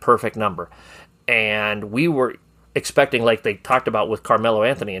kind of that perfect number. And we were expecting, like they talked about with Carmelo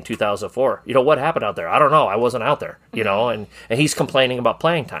Anthony in 2004. What happened out there? I don't know. I wasn't out there, and he's complaining about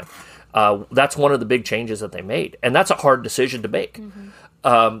playing time. That's one of the big changes that they made. And that's a hard decision to make.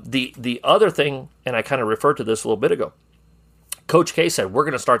 The other thing, and I kind of referred to this a little bit ago, Coach K said, we're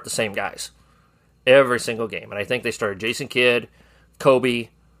going to start the same guys every single game. And I think they started Jason Kidd, Kobe,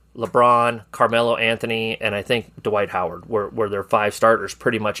 LeBron, Carmelo Anthony, and I think Dwight Howard were their 5 starters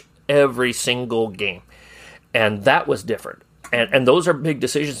pretty much every single game. And that was different. And those are big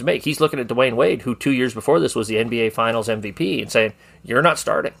decisions to make. He's looking at Dwayne Wade, who 2 years before this was the NBA Finals MVP, and saying, you're not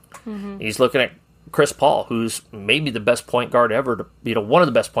starting. He's looking at Chris Paul, who's maybe the best point guard ever, one of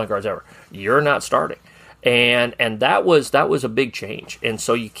the best point guards ever. You're not starting. And that was a big change. And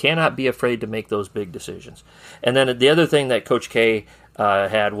so you cannot be afraid to make those big decisions. And then the other thing that Coach K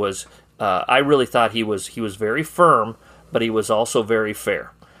had was, I really thought he was very firm, but he was also very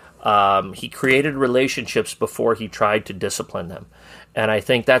fair. He created relationships before he tried to discipline them. And I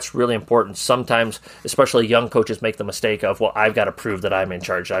think that's really important. Sometimes, especially young coaches, make the mistake of, well, I've got to prove that I'm in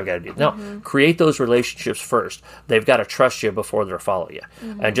charge. I've got to do it. No, create those relationships first. They've got to trust you before they'll follow you.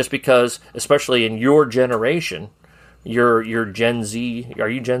 And just because, especially in your generation, you're Gen Z. Are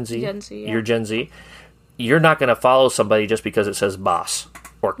you Gen Z? Gen Z, yeah. You're Gen Z. You're not going to follow somebody just because it says boss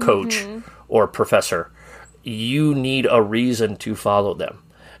or coach or professor. You need a reason to follow them.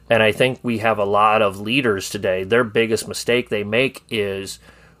 And I think we have a lot of leaders today, their biggest mistake they make is,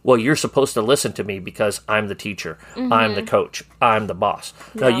 well, you're supposed to listen to me because I'm the teacher, I'm the coach, I'm the boss.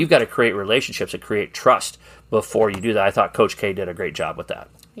 No, you've got to create relationships and create trust before you do that. I thought Coach K did a great job with that.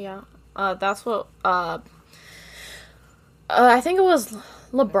 Yeah, that's what I think it was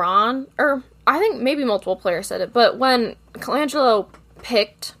LeBron, or I think maybe multiple players said it, but when Colangelo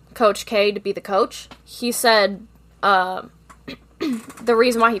picked Coach K to be the coach, he said the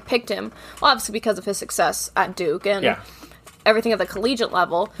reason why he picked him, well, obviously because of his success at Duke and everything at the collegiate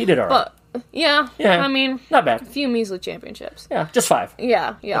level. He did all right. But, I mean... Not bad. A few measly championships. Yeah, just 5.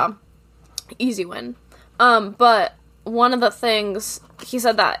 Yeah. Easy win. But one of the things, he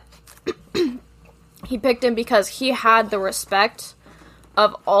said that he picked him because he had the respect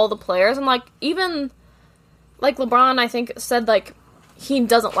of all the players. And, like, even, like, LeBron, I think, said, like, he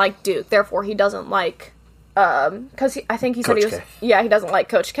doesn't like Duke. Therefore, he doesn't like, because I think he said Coach he was, K. yeah, he doesn't like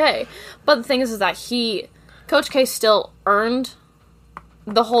Coach K. But the thing is that Coach K still earned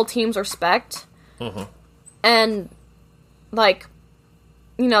the whole team's respect. Mm-hmm. And, like,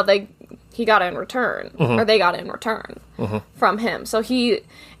 you know, he got it in return. Mm-hmm. Or they got it in return from him. So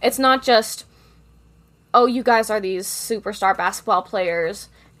it's not just, oh, you guys are these superstar basketball players,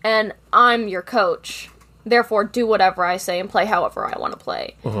 and I'm your coach. Therefore, do whatever I say and play however I want to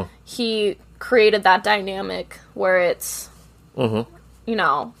play. Mm-hmm. He created that dynamic where it's, you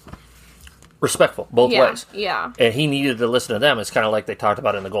know... respectful, both ways. Yeah. And he needed to listen to them. It's kind of like they talked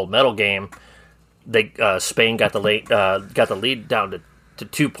about in the gold medal game. Spain got the lead down to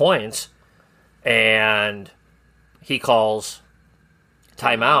 2 points, and he calls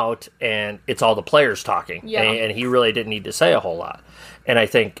timeout, and it's all the players talking. Yeah. And he really didn't need to say a whole lot. And I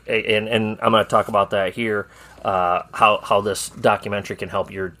think, and I'm going to talk about that here, how this documentary can help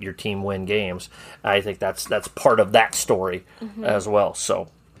your team win games. I think that's part of that story as well.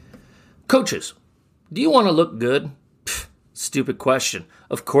 So, coaches, do you want to look good? Pfft, stupid question.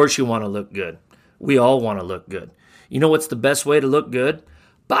 Of course you want to look good. We all want to look good. You know what's the best way to look good?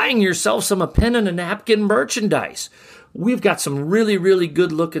 Buying yourself some pen and a napkin merchandise. We've got some really, really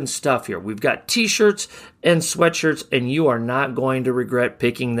good-looking stuff here. We've got T-shirts and sweatshirts, and you are not going to regret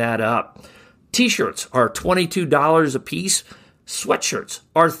picking that up. T-shirts are $22 a piece. Sweatshirts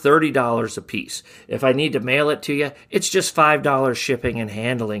are $30 a piece. If I need to mail it to you, it's just $5 shipping and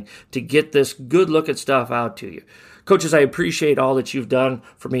handling to get this good-looking stuff out to you. Coaches, I appreciate all that you've done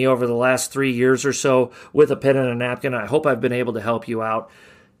for me over the last 3 years or so with a pen and a napkin. I hope I've been able to help you out.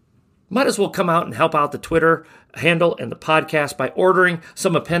 Might as well come out and help out the Twitter handle and the podcast by ordering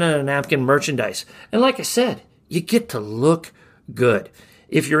some a pen and a napkin merchandise. And like I said, you get to look good.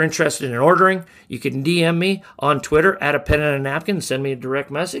 If you're interested in ordering, you can DM me on Twitter at a pen and a napkin and send me a direct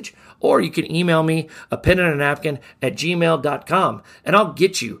message, or you can email me a pen and a napkin at gmail.com, and I'll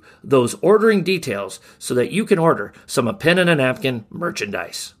get you those ordering details so that you can order some a pen and a napkin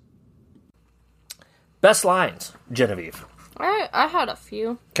merchandise. Best lines, Genevieve. I had a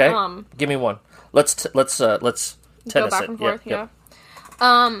few. Okay, give me one. Let's tennis go back and forth. Yep.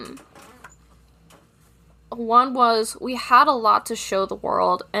 One was, we had a lot to show the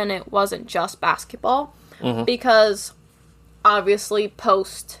world, and it wasn't just basketball, because obviously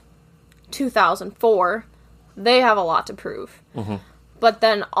post 2004, they have a lot to prove. But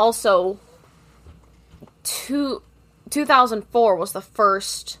then also, 2004 was the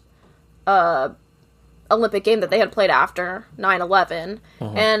first Olympic game that they had played after 9/11,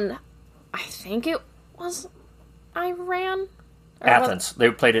 and I think it was Iran? Athens.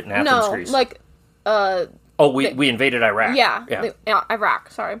 They played it in Athens, Greece. We invaded Iraq. Yeah.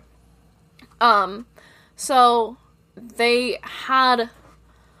 Iraq, sorry. So they had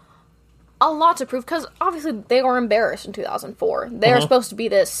a lot to prove, because obviously they were embarrassed in 2004. They were supposed to be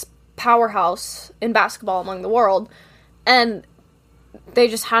this powerhouse in basketball among the world, and they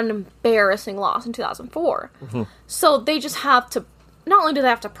just had an embarrassing loss in 2004. So they just have to, not only do they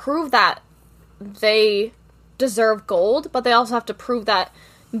have to prove that they deserve gold, but they also have to prove that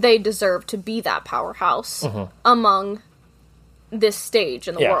they deserve to be that powerhouse among this stage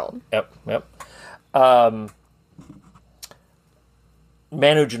in the world. Yep.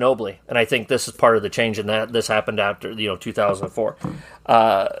 Manu Ginobili, and I think this is part of the change in that this happened after 2004.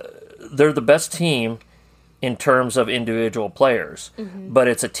 They're the best team in terms of individual players, but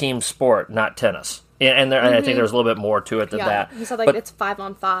it's a team sport, not tennis. And I think there's a little bit more to it than that. He said it's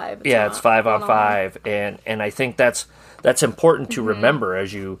 5-on-5. It's 5-on-5, and I think that's important to remember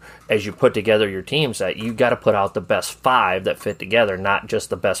as you put together your teams, that you got to put out the best 5 that fit together, not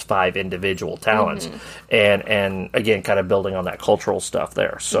just the best 5 individual talents. And again, kind of building on that cultural stuff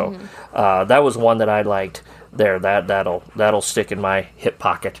there. So that was one that I liked there. That'll stick in my hip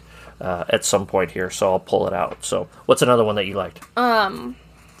pocket at some point here. So I'll pull it out. So what's another one that you liked?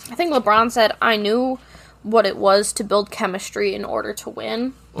 I think LeBron said, I knew what it was to build chemistry in order to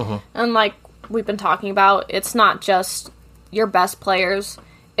win. And like we've been talking about, it's not just your best players,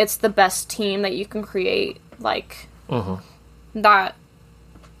 it's the best team that you can create, like, that,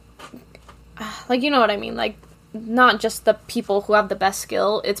 like, you know what I mean? Like, not just the people who have the best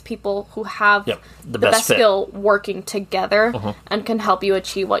skill, it's people who have the best skill working together and can help you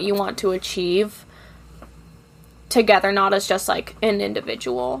achieve what you want to achieve together, not as just, like, an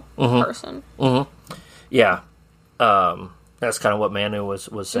individual person. Yeah. That's kind of what Manu was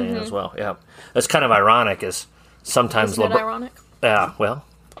saying as well. Yeah. That's kind of ironic, is sometimes... Isn't it ironic? Yeah, well,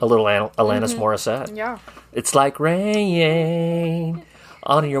 a little Alanis Morissette. Yeah. It's like rain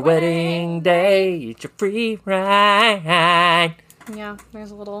on your wedding day. It's your free ride. Yeah,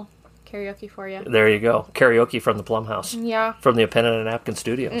 there's a little karaoke for you. There you go. Karaoke from the Plum House. Yeah. From the Pen and Napkin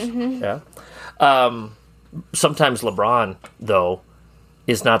Studios. Yeah. Sometimes LeBron, though,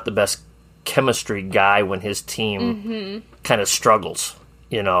 is not the best chemistry guy when his team kind of struggles,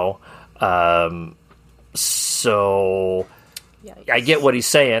 you know. So Yikes. I get what he's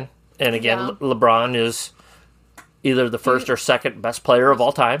saying. And again, Yeah. LeBron is either the first or second best player of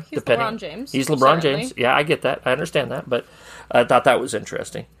all time. He's depending. LeBron James, He's LeBron certainly. James. Yeah, I get that. I understand that. But I thought that was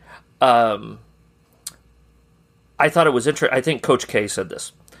interesting. I thought it was interesting. I think Coach K said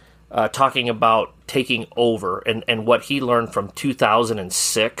this, talking about taking over and what he learned from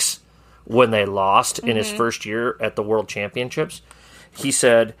 2006 when they lost in his first year at the World Championships. He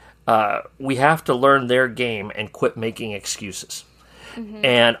said, we have to learn their game and quit making excuses.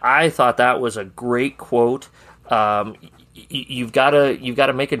 And I thought that was a great quote. You've got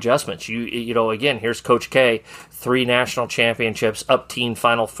to make adjustments. You know, again, here's Coach K, 3 national championships, up teen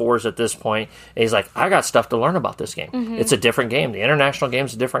Final Fours at this point. And he's like, I got stuff to learn about this game. It's a different game. The international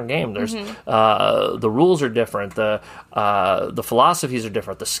game's a different game. There's the rules are different. The philosophies are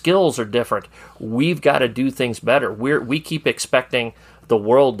different. The skills are different. We've got to do things better. We keep expecting the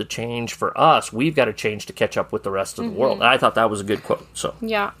world to change for us. We've got to change to catch up with the rest of the world. And I thought that was a good quote. So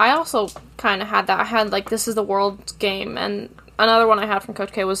Yeah, I also kind of had that. I had, like, this is the world's game, and another one I had from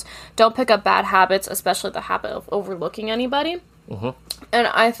Coach K was, don't pick up bad habits, especially the habit of overlooking anybody. And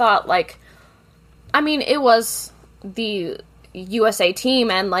I thought, like, I mean, it was the USA team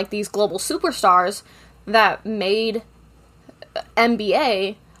and, like, these global superstars that made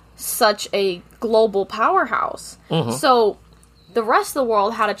NBA such a global powerhouse. So the rest of the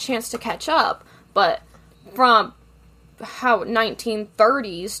world had a chance to catch up, but from how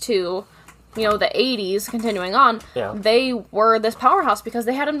 1930s to, you know, the 80s continuing on, they were this powerhouse because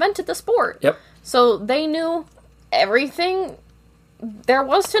they had invented the sport. Yep. So they knew everything there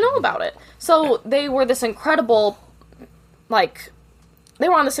was to know about it. So they were this incredible, like, they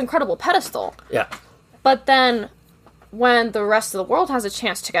were on this incredible pedestal. yeah, But then when the rest of the world has a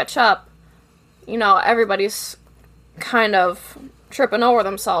chance to catch up, you know, everybody's kind of tripping over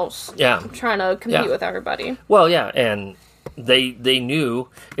themselves. Yeah. Trying to compete Yeah. with everybody. well, yeah, and they knew.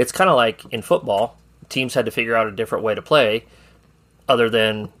 It's kind of like in football, teams had to figure out a different way to play other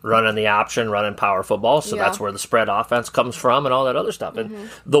than running the option, running power football. So Yeah. that's where the spread offense comes from and all that other stuff. And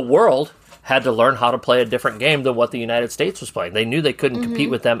the world had to learn how to play a different game than what the United States was playing. They knew they couldn't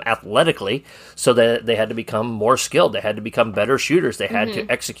compete with them athletically, so that they had to become more skilled. They had to become better shooters. They had to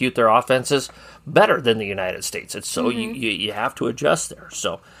execute their offenses better than the United States. And so you have to adjust there.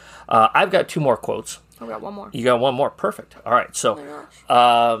 So I've got 2 more quotes. I got one more. You got one more. Perfect. All right. So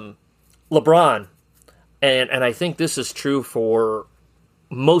Oh my gosh. LeBron, and I think this is true for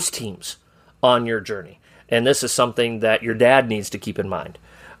most teams on your journey, and this is something that your dad needs to keep in mind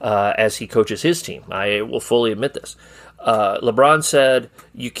as he coaches his team. I will fully admit this. LeBron said,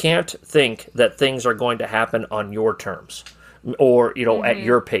 you can't think that things are going to happen on your terms or, you know, at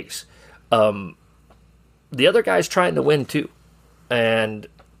your pace. The other guy's trying to win too. And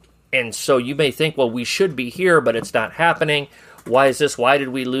so you may think, well, we should be here, but it's not happening. Why is this? Why did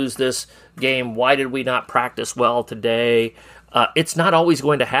we lose this game? Why did we not practice well today? It's not always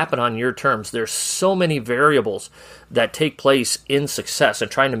going to happen on your terms. There's so many variables that take place in success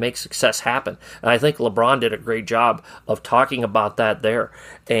and trying to make success happen. And I think LeBron did a great job of talking about that there.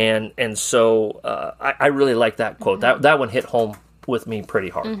 And so I really like that quote. That one hit home with me pretty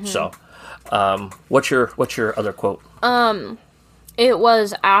hard. So what's your other quote? It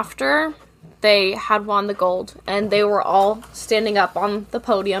was after they had won the gold, and they were all standing up on the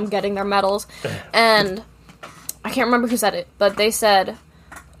podium getting their medals, and I can't remember who said it, but they said,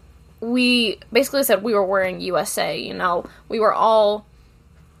 we were wearing USA, you know, we were all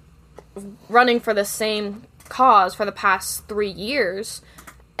running for the same cause for the past 3 years,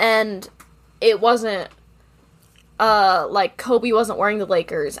 and it wasn't, like, Kobe wasn't wearing the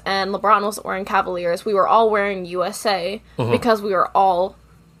Lakers, and LeBron wasn't wearing Cavaliers. We were all wearing USA because we were all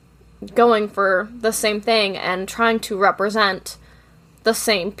going for the same thing and trying to represent the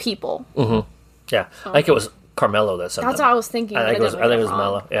same people. Yeah, I think it was Carmelo that said That's that. what I was thinking. I think it was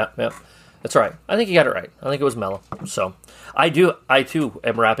Melo. Yeah. That's right. I think you got it right. I think it was Melo. So, I too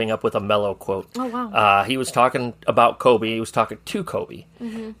am wrapping up with a Melo quote. Oh, wow. He was talking about Kobe. He was talking to Kobe.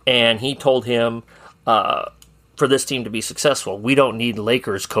 And he told him, for this team to be successful, we don't need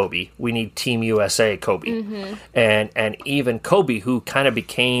Lakers Kobe. We need Team USA Kobe. And even Kobe, who kind of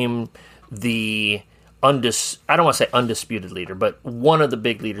became the I don't want to say undisputed leader, but one of the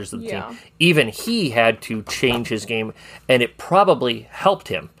big leaders of the team. Even he had to change his game, and it probably helped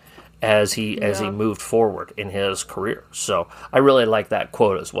him as he moved forward in his career. So I really like that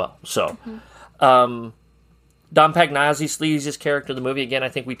quote as well. So Don Pagnazzi's sleaziest character in the movie, again, I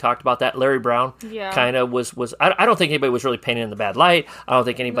think we talked about that. Larry Brown kind of was I don't think anybody was really painted in the bad light. I don't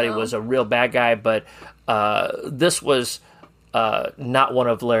think anybody was a real bad guy, but this was not one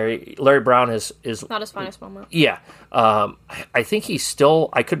of Larry Brown is not his finest moment. Yeah. I think he's still,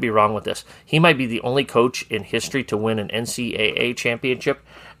 I could be wrong with this, he might be the only coach in history to win an NCAA championship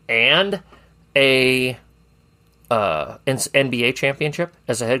and a NBA championship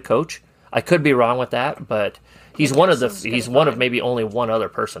as a head coach. I could be wrong with that, but he's one of maybe only one other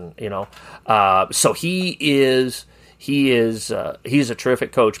person, so he's a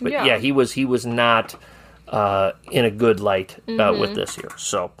terrific coach, but he was not in a good light with this year.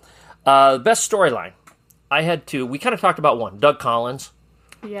 So best storyline, we kind of talked about one, Doug Collins.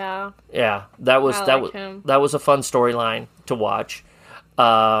 Yeah, that was a fun storyline to watch.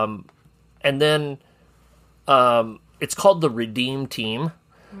 And then it's called the Redeem Team,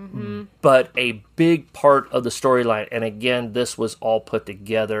 but a big part of the storyline, and again, this was all put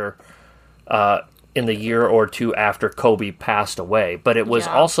together in the year or two after Kobe passed away, but it was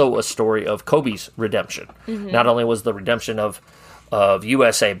also a story of Kobe's redemption. Not only was the redemption of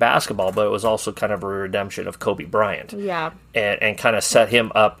USA basketball, but it was also kind of a redemption of Kobe Bryant. Yeah. And kind of set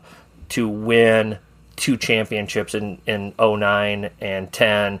him up to win 2 championships in 09 and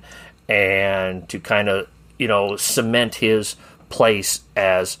 10, and to kind of, cement his place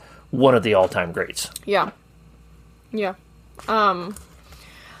as one of the all-time greats. Yeah.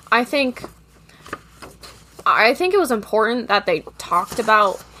 I think it was important that they talked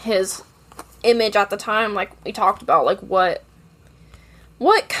about his image at the time. Like, we talked about, like, what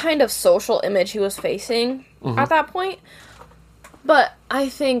kind of social image he was facing at that point. But I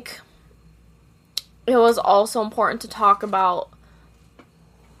think it was also important to talk about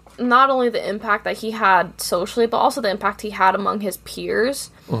not only the impact that he had socially, but also the impact he had among his peers.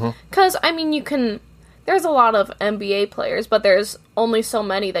 Because, there's a lot of NBA players, but there's only so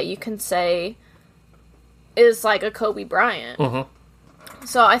many that you can say is like a Kobe Bryant.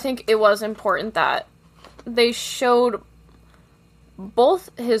 So I think it was important that they showed both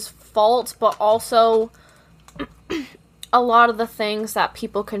his faults, but also a lot of the things that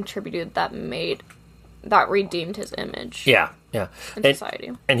people contributed that redeemed his image. In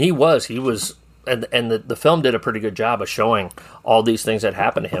society. And he was, and the film did a pretty good job of showing all these things that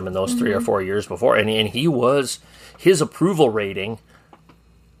happened to him in those 3 or 4 years before. And he was, his approval rating,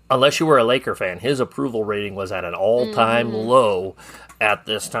 unless you were a Laker fan, his approval rating was at an all-time low at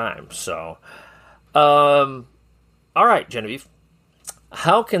this time. So, all right, Genevieve,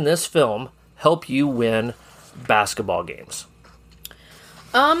 how can this film help you win basketball games?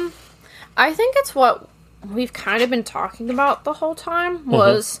 I think it's what we've kind of been talking about the whole time,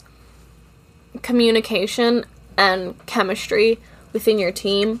 was communication and chemistry within your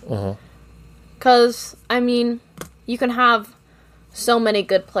team. Because, you can have so many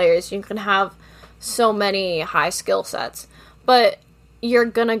good players, you can have so many high skill sets, but you're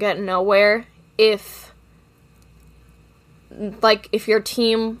gonna get nowhere if your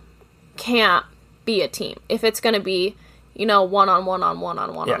team can't be a team. If it's gonna be,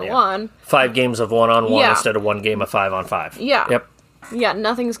 one-on-one. 5 games of one-on-one instead of 1 game of 5-on-5. Yeah,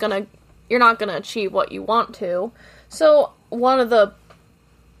 you're not gonna achieve what you want to. So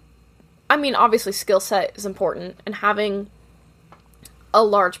obviously skill set is important, and having a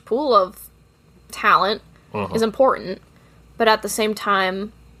large pool of talent is important, but at the same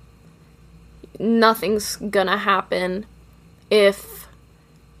time, nothing's gonna happen if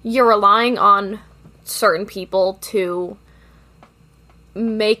you're relying on certain people to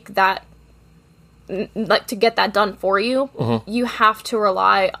make that, to get that done for you. You have to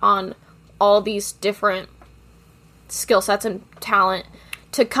rely on all these different skill sets and talent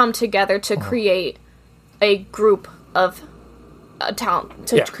to come together to create a group of talent,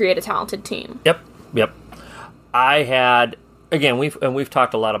 to create a talented team. Yep. I had, again, we've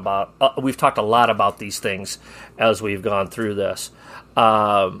talked a lot about these things as we've gone through this.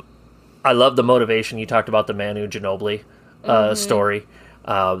 I love the motivation. You talked about the Manu Ginobili story.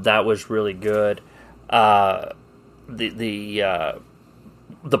 That was really good. The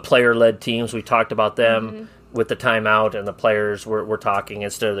player-led teams, we talked about them with the timeout, and the players were talking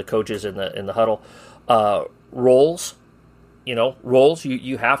instead of the coaches in the huddle. Roles,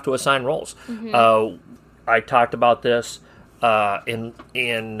 you have to assign roles. I talked about this in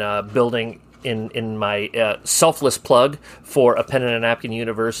building in my selfless plug for a Pen and a Napkin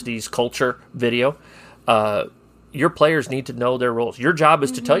University's culture video. Your players need to know their roles. Your job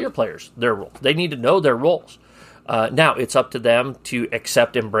is to tell your players their roles. They need to know their roles. Now it's up to them to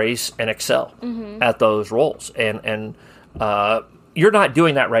accept, embrace, and excel at those roles. And you're not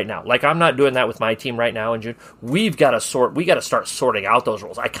doing that right now. Like, I'm not doing that with my team right now in June. We got to start sorting out those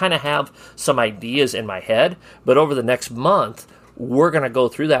roles. I kind of have some ideas in my head, but over the next month, we're going to go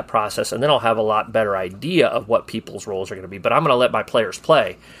through that process, and then I'll have a lot better idea of what people's roles are going to be. But I'm going to let my players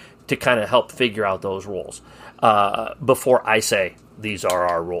play to kind of help figure out those roles before I say, these are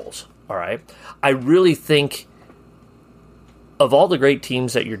our roles. All right? I really think of all the great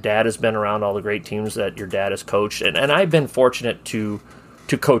teams that your dad has been around, all the great teams that your dad has coached, and I've been fortunate to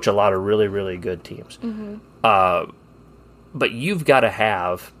coach a lot of really, really good teams. But you've got to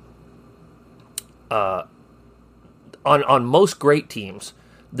have, on most great teams,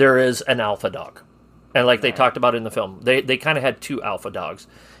 there is an alpha dog. And like they talked about in the film, they kind of had two alpha dogs.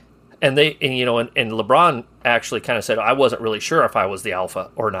 And LeBron actually kind of said, I wasn't really sure if I was the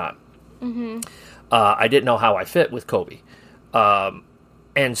alpha or not. I didn't know how I fit with Kobe.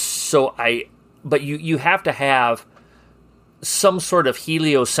 And so but you have to have some sort of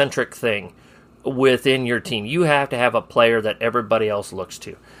heliocentric thing within your team. You have to have a player that everybody else looks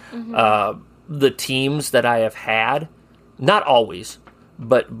to. The teams that I have had, not always,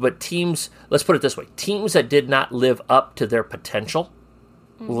 but teams, let's put it this way, teams that did not live up to their potential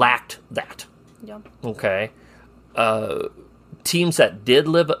lacked that. Yep. Okay. Teams that did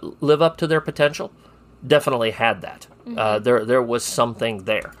live up to their potential definitely had that. There was something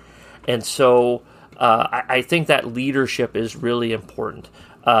there. And so I think that leadership is really important.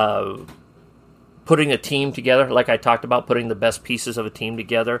 Putting a team together, like I talked about, putting the best pieces of a team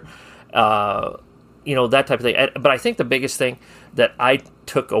together, that type of thing. But I think the biggest thing that I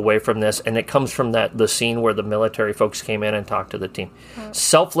took away from this, and it comes from the scene where the military folks came in and talked to the team,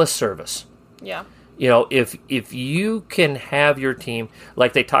 selfless service. Yeah. If you can have your team,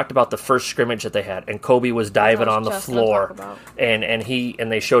 like they talked about the first scrimmage that they had, and Kobe was diving on the floor, and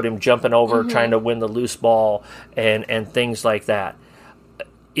they showed him jumping over, trying to win the loose ball, and things like that.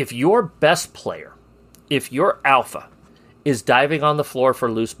 If your best player, if your alpha is diving on the floor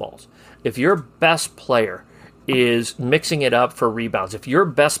for loose balls, if your best player is mixing it up for rebounds, if your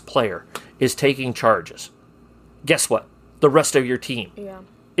best player is taking charges, guess what? The rest of your team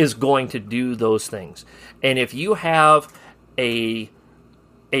is going to do those things. And if you have a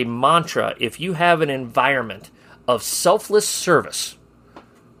mantra, if you have an environment of selfless service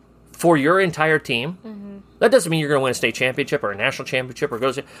for your entire team, that doesn't mean you're going to win a state championship or a national championship,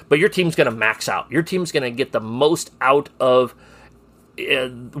 but your team's going to max out. Your team's going to get the most out of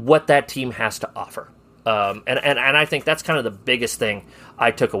what that team has to offer. And I think that's kind of the biggest thing I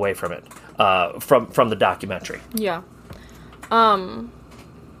took away from it, from the documentary. Yeah.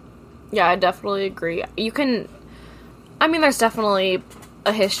 Yeah, I definitely agree. There's definitely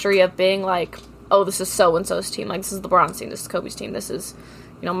a history of being like, oh, this is so-and-so's team. Like, this is LeBron's team, this is Kobe's team, this is,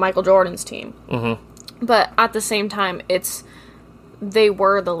 Michael Jordan's team. But at the same time, they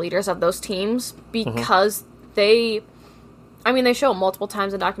were the leaders of those teams because they show it multiple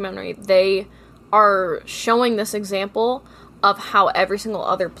times in the documentary. They are showing this example of how every single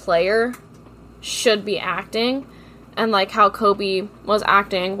other player should be acting, and like how Kobe was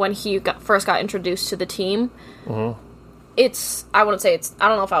acting when he first got introduced to the team. I don't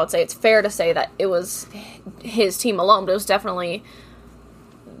know if I would say it's fair to say that it was his team alone, but it was definitely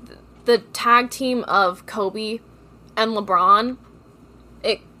the tag team of Kobe and LeBron.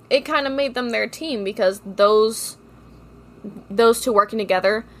 It kind of made them their team because those two working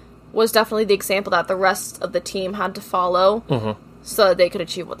together was definitely the example that the rest of the team had to follow so that they could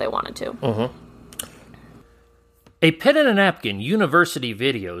achieve what they wanted to. A Pen and a Napkin University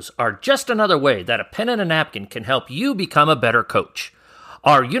videos are just another way that a pen and a napkin can help you become a better coach.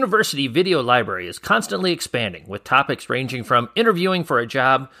 Our university video library is constantly expanding, with topics ranging from interviewing for a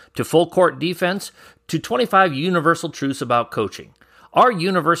job to full court defense to 25 universal truths about coaching. Our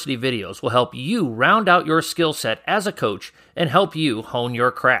university videos will help you round out your skill set as a coach and help you hone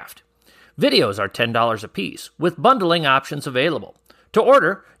your craft. Videos are $10 a piece, with bundling options available. To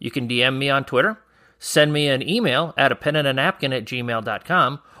order, you can DM me on Twitter, send me an email at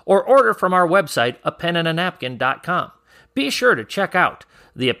apenandanapkin@gmail.com, or order from our website, apenandanapkin.com. be sure to check out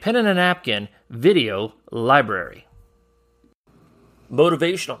the A Pen and a Napkin video library.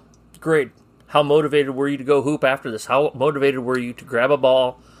 Motivational. Great. How motivated were you to go hoop after this? How motivated were you to grab a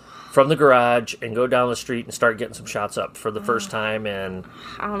ball from the garage and go down the street and start getting some shots up for the first time in...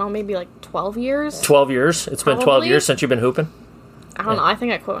 I don't know, maybe like 12 years? 12 years? It's been 12 years since you've been hooping? I don't know. I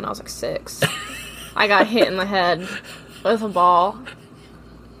think I quit when I was like 6. I got hit in the head with a ball.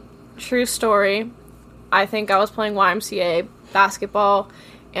 True story. I think I was playing YMCA basketball,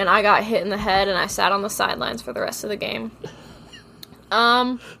 and I got hit in the head, and I sat on the sidelines for the rest of the game.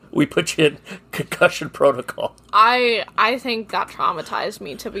 We put you in concussion protocol. I think that traumatized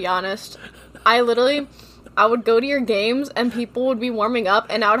me, to be honest. I would go to your games, and people would be warming up,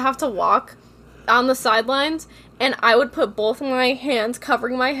 and I would have to walk on the sidelines, and I would put both of my hands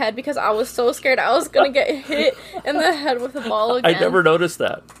covering my head because I was so scared I was going to get hit in the head with a ball again. I never noticed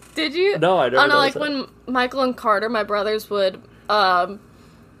that. Did you? No, I never noticed like, when Michael and Carter, my brothers, would,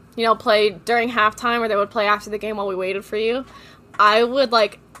 play during halftime, or they would play after the game while we waited for you, I would,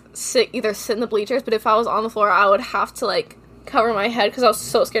 sit in the bleachers, but if I was on the floor, I would have to, cover my head because I was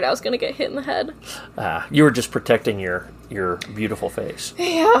so scared I was going to get hit in the head. You were just protecting your beautiful face.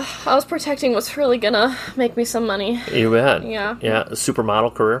 Yeah, I was protecting what's really going to make me some money. You bet. Yeah. Yeah, a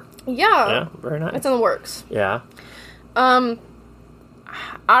supermodel career. Yeah. Yeah, very nice. It's in the works. Yeah. I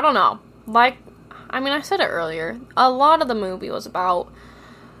don't know. I said it earlier. A lot of the movie was about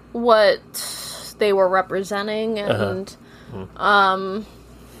what they were representing and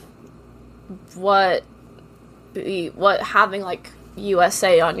what having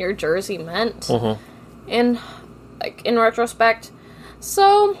USA on your jersey meant in retrospect.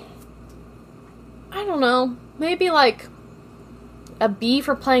 So I don't know, maybe a B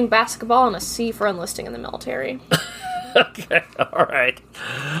for playing basketball and a C for enlisting in the military. Okay, all right.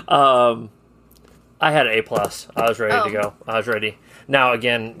 I had an A+. I was ready to go. I was ready. Now,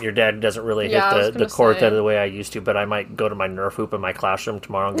 again, your dad doesn't really hit the court the way I used to, but I might go to my Nerf hoop in my classroom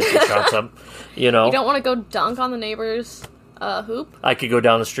tomorrow and get some shots up. You know, you don't want to go dunk on the neighbor's hoop? I could go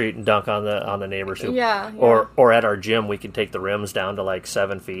down the street and dunk on the neighbor's hoop. Yeah. Or at our gym, we could take the rims down to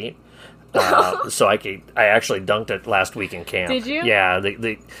 7 feet. So I actually dunked it last week in camp. Did you? Yeah,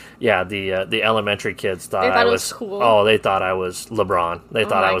 the elementary kids thought I was was cool. Oh, they thought I was LeBron. They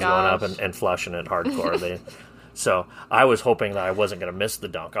thought I was gosh. going up and flushing it hardcore. So I was hoping that I wasn't going to miss the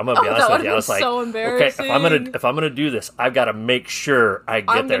dunk. I'm going to be honest with you. I was like, so okay, if I'm gonna do this, I've got to make sure I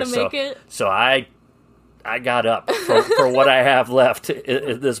get there. Make it. So I got up for what I have left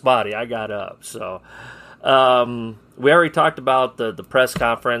in this body. I got up. So. We already talked about the press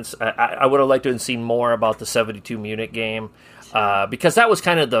conference. I would have liked to have seen more about the 72 Munich game because that was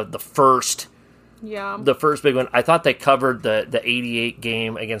kind of the first big one. I thought they covered the 88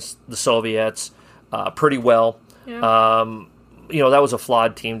 game against the Soviets pretty well. Yeah. That was a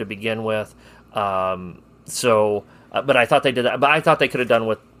flawed team to begin with. But I thought they did that. But I thought they could have done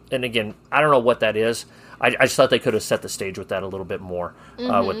with, and again, I don't know what that is. I just thought they could have set the stage with that a little bit more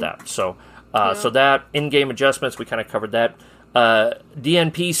with that. So that in-game adjustments, we kind of covered that.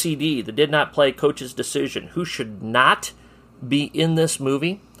 DNP-CD, the did not play coach's decision. Who should not be in this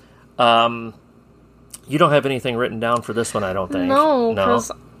movie? You don't have anything written down for this one, I don't think. No,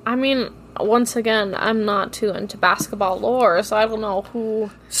 because, once again, I'm not too into basketball lore, so I don't know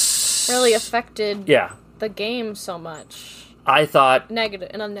who really affected the game so much. I thought... in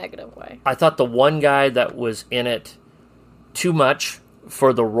a negative way. I thought the one guy that was in it too much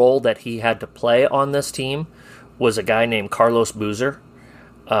for the role that he had to play on this team was a guy named Carlos Boozer.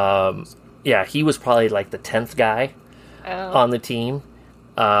 He was probably the 10th guy on the team.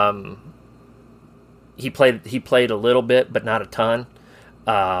 He played a little bit, but not a ton.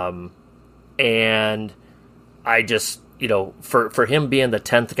 And I just, for him being the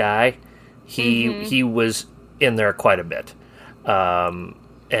 10th guy, he was in there quite a bit.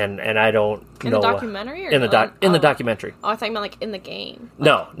 And I don't know. In the documentary? Or in the documentary. Oh, I thought you meant in the game.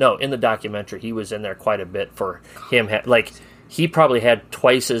 No, in the documentary. He was in there quite a bit for him. He probably had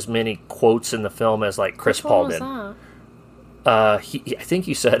twice as many quotes in the film as Chris Paul did. I think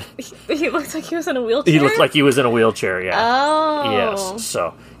you said... He looked like he was in a wheelchair? He looked like he was in a wheelchair, yeah. Oh. Yes,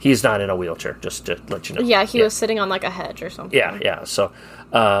 so he's not in a wheelchair, just to let you know. Yeah, he was sitting on a hedge or something. Yeah, so...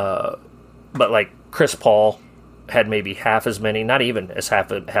 but Chris Paul had maybe half as many, not even as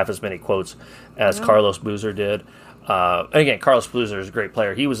half as many quotes as Carlos Boozer did. And again, Carlos Boozer is a great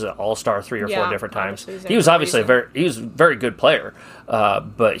player. He was an all-star 3 or 4 different times. He was obviously a very good player,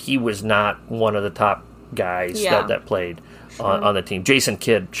 but he was not one of the top guys that played on the team. Jason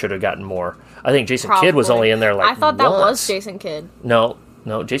Kidd should have gotten more. I think Jason Kidd was only in there I thought that once. Was Jason Kidd. No,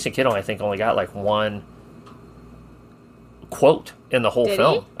 Jason Kidd only got one quote in the whole Did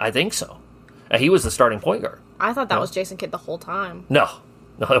film. he? I think so. He was the starting point guard. I thought that was Jason Kidd the whole time. No,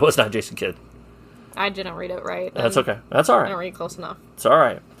 it was not Jason Kidd. I didn't read it right. That's okay. That's all I right. didn't read close enough. It's all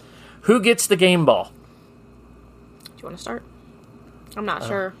right. Who gets the game ball? Do you want to start? I'm not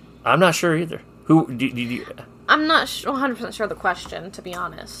sure. I'm not sure either. I'm not 100% sure of the question, to be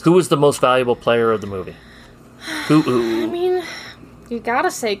honest. Who was the most valuable player of the movie? I mean, you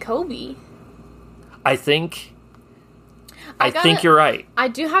gotta say Kobe. I think you're right. I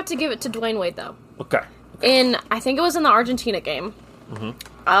do have to give it to Dwayne Wade, though. Okay. I think it was in the Argentina game. Mm-hmm.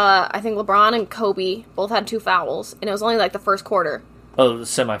 I think LeBron and Kobe both had 2 fouls, and it was only like the first quarter. Oh, the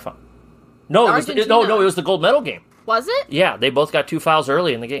semifinal. No, it was the gold medal game. Was it? Yeah, they both got 2 fouls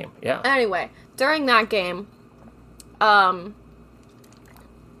early in the game. Yeah. Anyway, during that game, Kobe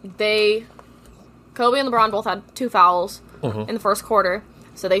and LeBron both had 2 fouls in the first quarter,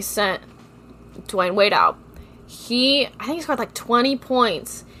 so they sent Dwayne Wade out. I think he scored like 20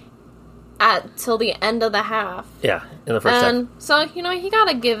 points till the end of the half. Yeah, in the first half. And so, you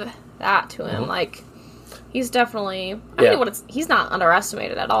gotta give that to him. Like, he's definitely, he's not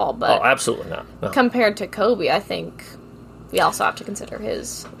underestimated at all, but absolutely not. No. Compared to Kobe, I think we also have to consider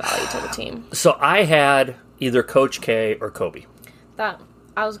his value to the team. So I had either Coach K or Kobe. I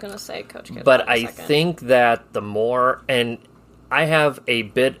was going to say Coach K. But I think that the more, and I have a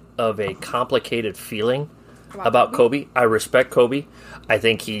bit of a complicated feeling about Kobe. I respect Kobe. I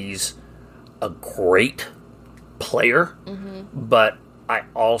think he's a great player, but I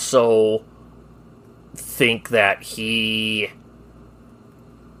also think that he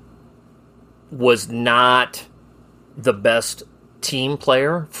was not the best team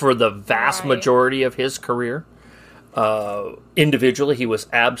player for the vast majority of his career. Individually, he was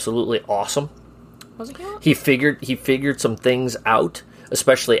absolutely awesome. Was he good? He figured some things out,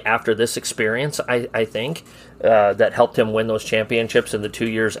 especially after this experience, I think, that helped him win those championships in the 2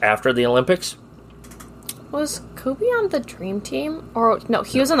 years after the Olympics. Was Kobe on the Dream Team? Or, no,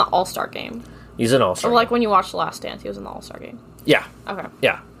 he was in the All-Star game. He's an All-Star. Or like when you watched The Last Dance, he was in the All-Star game. Yeah. Okay.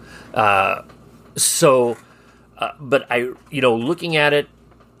 Yeah. But looking at it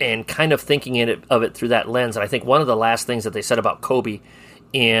and kind of thinking of it through that lens, and I think one of the last things that they said about Kobe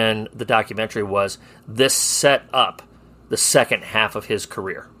in the documentary was this set up the second half of his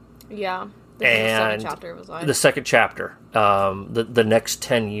career. Yeah. And the second chapter was like. The second chapter, the next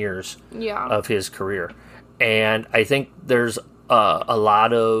 10 years of his career. And I think there's a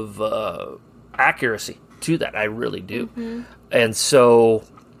lot of accuracy to that. I really do. Mm-hmm. And so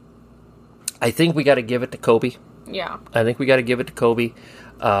I think we got to give it to Kobe. Yeah. I think we got to give it to Kobe.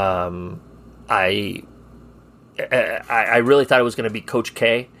 I really thought it was going to be Coach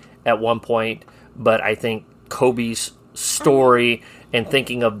K at one point, but I think Kobe's story and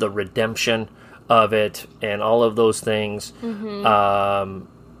thinking of the redemption of it and all of those things, I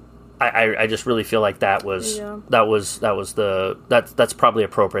just really feel like that's probably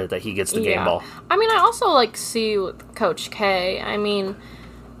appropriate that he gets the game ball. I mean, I also see with Coach K. I mean,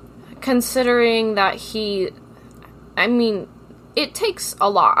 considering that it takes a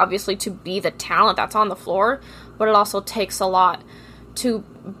lot, obviously, to be the talent that's on the floor, but it also takes a lot to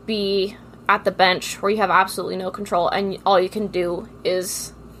be at the bench where you have absolutely no control and all you can do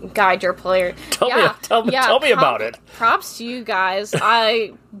is guide your player. Tell me about it. Props to you guys.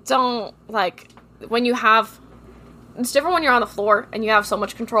 I don't when you have. It's different when you're on the floor and you have so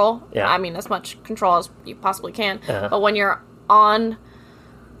much control. Yeah. I mean, as much control as you possibly can. Uh-huh. But when you're when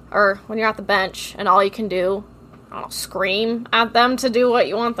you're at the bench and all you can do, I don't scream at them to do what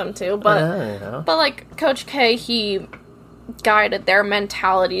you want them to. But Coach K, he guided their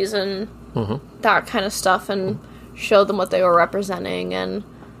mentalities and that kind of stuff and showed them what they were representing and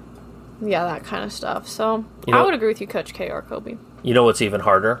that kind of stuff. So I would agree with you, Coach K or Kobe. You know what's even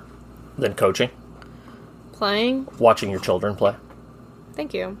harder than coaching? Playing? Watching your children play.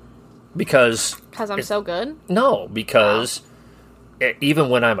 Thank you. Because I'm so good? No, because even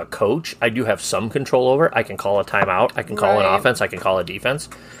when I'm a coach, I do have some control over it. I can call a timeout. I can call an offense. I can call a defense.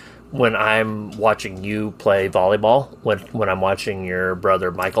 When I'm watching you play volleyball, when I'm watching your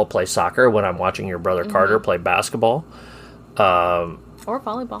brother Michael play soccer, when I'm watching your brother Carter play basketball. Or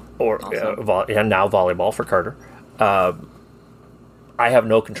volleyball. Now volleyball for Carter. I have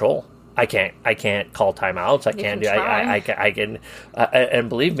no control. I can't call timeouts. I can and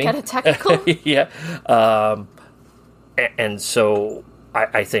believe me. Get it technical? Yeah. And so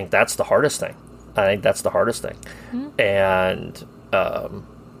I think that's the hardest thing. And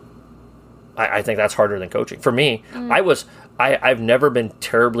I think that's harder than coaching. For me, I've never been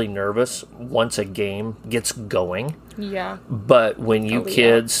terribly nervous once a game gets going. Yeah. But when you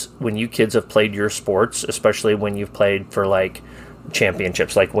kids have played your sports, especially when you've played for like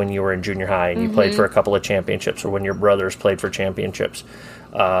championships, like when you were in junior high and you played for a couple of championships, or when your brothers played for championships,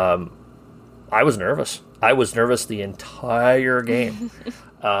 I was nervous. I was nervous the entire game.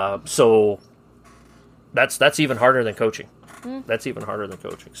 So that's even harder than coaching. That's even harder than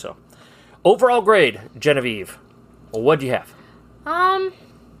coaching. So overall grade, Genevieve, what do you have?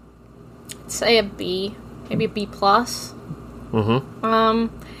 Say a B, maybe a B plus.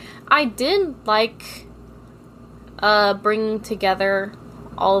 I did like bringing together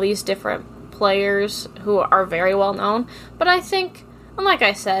all these different players who are very well known, but I think, and like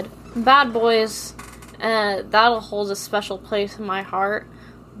I said, Bad Boys, that'll hold a special place in my heart.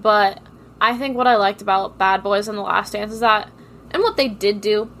 But I think what I liked about Bad Boys and The Last Dance is that, and what they did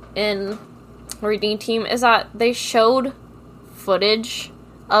do in Redeem Team, is that they showed footage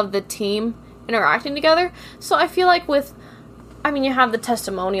of the team interacting together. So I feel like you have the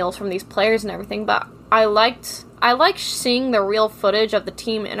testimonials from these players and everything, but I liked seeing the real footage of the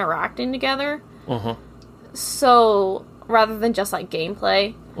team interacting together. So rather than just like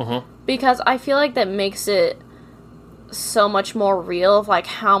gameplay, because I feel like that makes it so much more real of like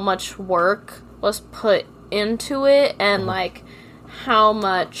how much work was put into it, and like how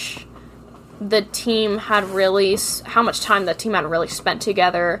much time the team had really spent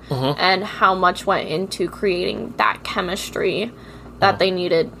together, and how much went into creating that chemistry that they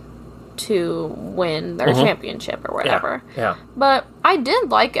needed to win their championship or whatever. Yeah. But I did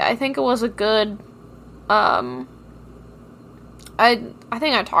like it. I think it was a good I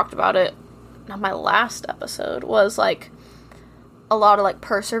think I talked about it on my last episode, was like a lot of like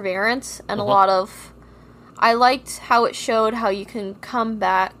perseverance and a lot of, I liked how it showed how you can come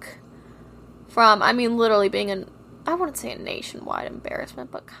back from, literally being I wouldn't say a nationwide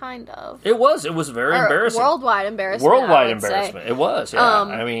embarrassment, but kind of. It was very embarrassing. Worldwide embarrassment. Worldwide embarrassment. It was,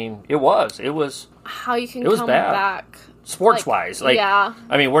 yeah. It was. How you can come back. Sports-wise. Yeah.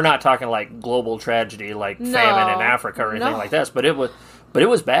 We're not talking like global tragedy, like famine in Africa or anything like this, but it was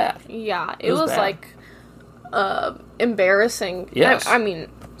bad. Yeah, it was like embarrassing. Yes.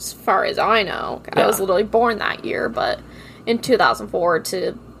 As far as I know, I was literally born that year, but in 2004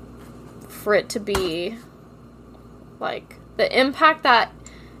 for it to be like the impact that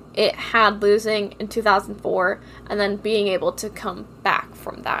it had losing in 2004 and then being able to come back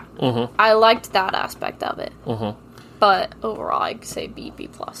from that. I liked that aspect of it. But overall, I'd say B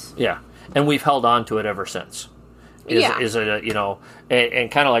plus. Yeah, and we've held on to it ever since. Is it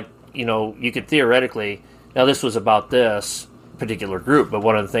and kind of like, you could theoretically, now this was about this particular group, but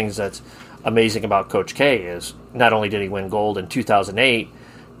one of the things that's amazing about Coach K is not only did he win gold in 2008,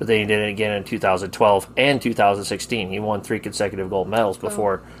 but then he did it again in 2012 and 2016. He won 3 consecutive gold medals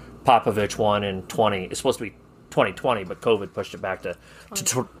before Popovich won in 20. It's supposed to be 2020, but COVID pushed it back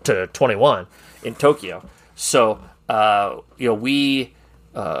to 21 in Tokyo. So, we,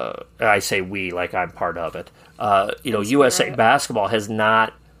 I say we like I'm part of it. USA Basketball has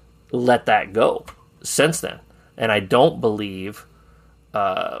not let that go since then. And I don't believe...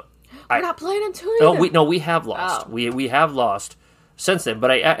 we're not playing into it either. We have lost. Oh. We have lost since then.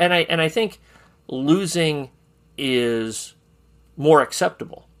 But I think losing is more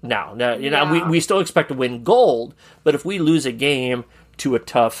acceptable now. We still expect to win gold, but if we lose a game to a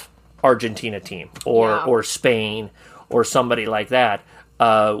tough Argentina team or Spain or somebody like that,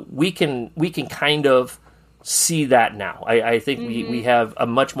 we can kind of see that now. I think we have a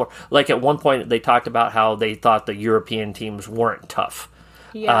much more, like at one point they talked about how they thought the European teams weren't tough.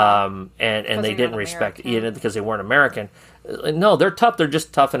 Yeah. And they didn't respect it because they weren't American. No, they're tough. They're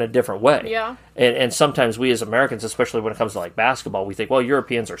just tough in a different way. Yeah. And sometimes we as Americans, especially when it comes to like basketball, we think, well,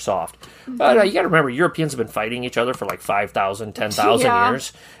 Europeans are soft. But you got to remember, Europeans have been fighting each other for like 5,000, 10,000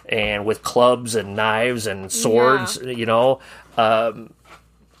 years, and with clubs and knives and swords.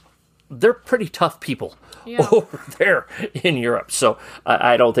 They're pretty tough people over there in Europe. So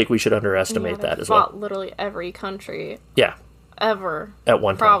I don't think we should underestimate that as well. Literally every country. Yeah. Ever. At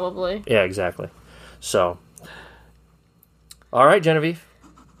one time. Probably. Yeah, exactly. So, all right, Genevieve.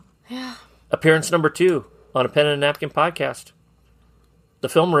 Yeah. Appearance number 2 on a Pen and a Napkin podcast. The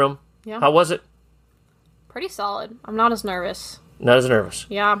Film Room. Yeah. How was it? Pretty solid. I'm not as nervous. Not as nervous.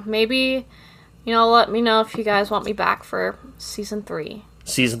 Yeah, maybe, let me know if you guys want me back for season 3.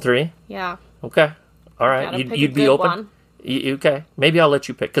 Season 3? Yeah. Okay. All right. You'd be open? Okay. Maybe I'll let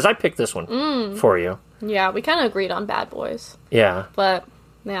you pick, because I picked this one for you. Yeah, we kind of agreed on Bad Boys. Yeah. But,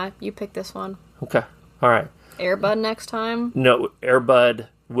 yeah, you pick this one. Okay. All right. Air Bud next time? No, Air Bud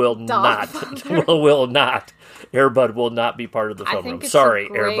will not. will not. Air Bud will not be part of the film room. Sorry,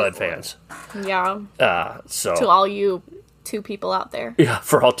 Air Bud fans. Yeah. So to all you 2 people out there. Yeah,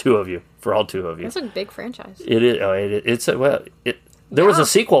 for all 2 of you. It's a big franchise. It is. There was a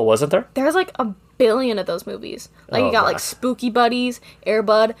sequel, wasn't there? There's like a billion of those movies. Like you got like Spooky Buddies, Air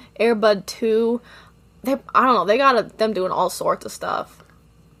Bud 2. I don't know. They got them doing all sorts of stuff.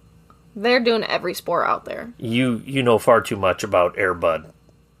 They're doing every sport out there. You know far too much about Air Bud.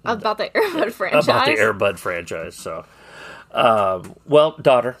 About the Air Bud franchise. About the Air Bud franchise. So, well,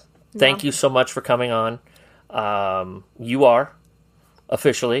 daughter, thank you so much for coming on. You are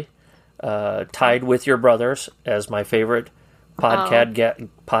officially tied with your brothers as my favorite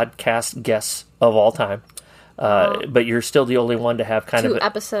podcast guests of all time. But you're still the only one to have kind 2 of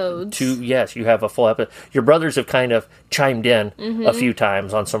episodes. Yes, you have a full episode. Your brothers have kind of chimed in a few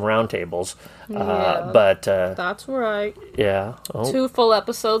times on some roundtables. But that's right. Yeah. 2 full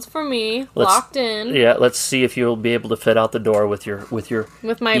episodes for me, locked in. Yeah, let's see if you'll be able to fit out the door with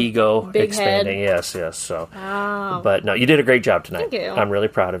my ego big expanding. Head. Yes. So, but no, you did a great job tonight. Thank you. I'm really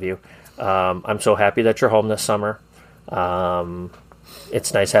proud of you. I'm so happy that you're home this summer.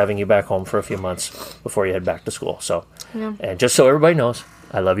 It's nice having you back home for a few months before you head back to school. So, and just so everybody knows,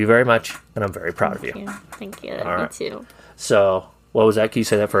 I love you very much, and I'm very proud of you. Thank you. All right. Me too. So, what was that? Can you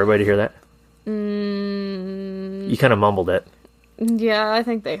say that for everybody to hear that? You kind of mumbled it. Yeah, I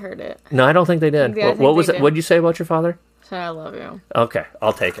think they heard it. No, I don't think they did. Yeah, what was it? What did you say about your father? So I love you. Okay,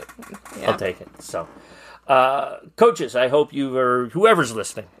 I'll take it. Yeah. I'll take it. So, coaches, I hope whoever's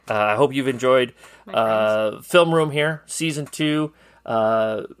listening, I hope you've enjoyed Film Room here, Season 2.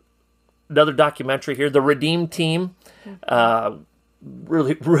 Another documentary here, The Redeem Team.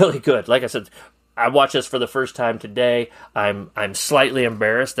 Really, really good. Like I said, I watched this for the first time today. I'm slightly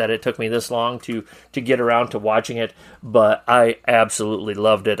embarrassed that it took me this long to get around to watching it, but I absolutely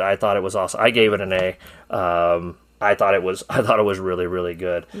loved it. I thought it was awesome. I gave it an A. I thought it was really, really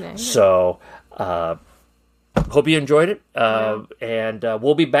good. Nice. So, hope you enjoyed it. And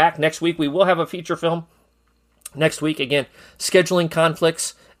we'll be back next week. We will have a feature film next week. Again, scheduling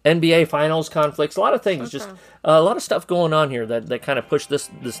conflicts, NBA Finals conflicts, a lot of things, just a lot of stuff going on here that kind of pushed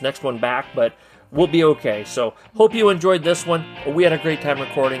this next one back, but we'll be okay. So, hope you enjoyed this one. We had a great time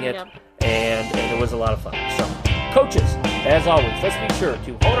recording it, and it was a lot of fun. So, coaches, as always, let's make sure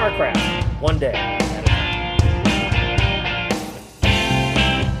to hone our craft one day at a time.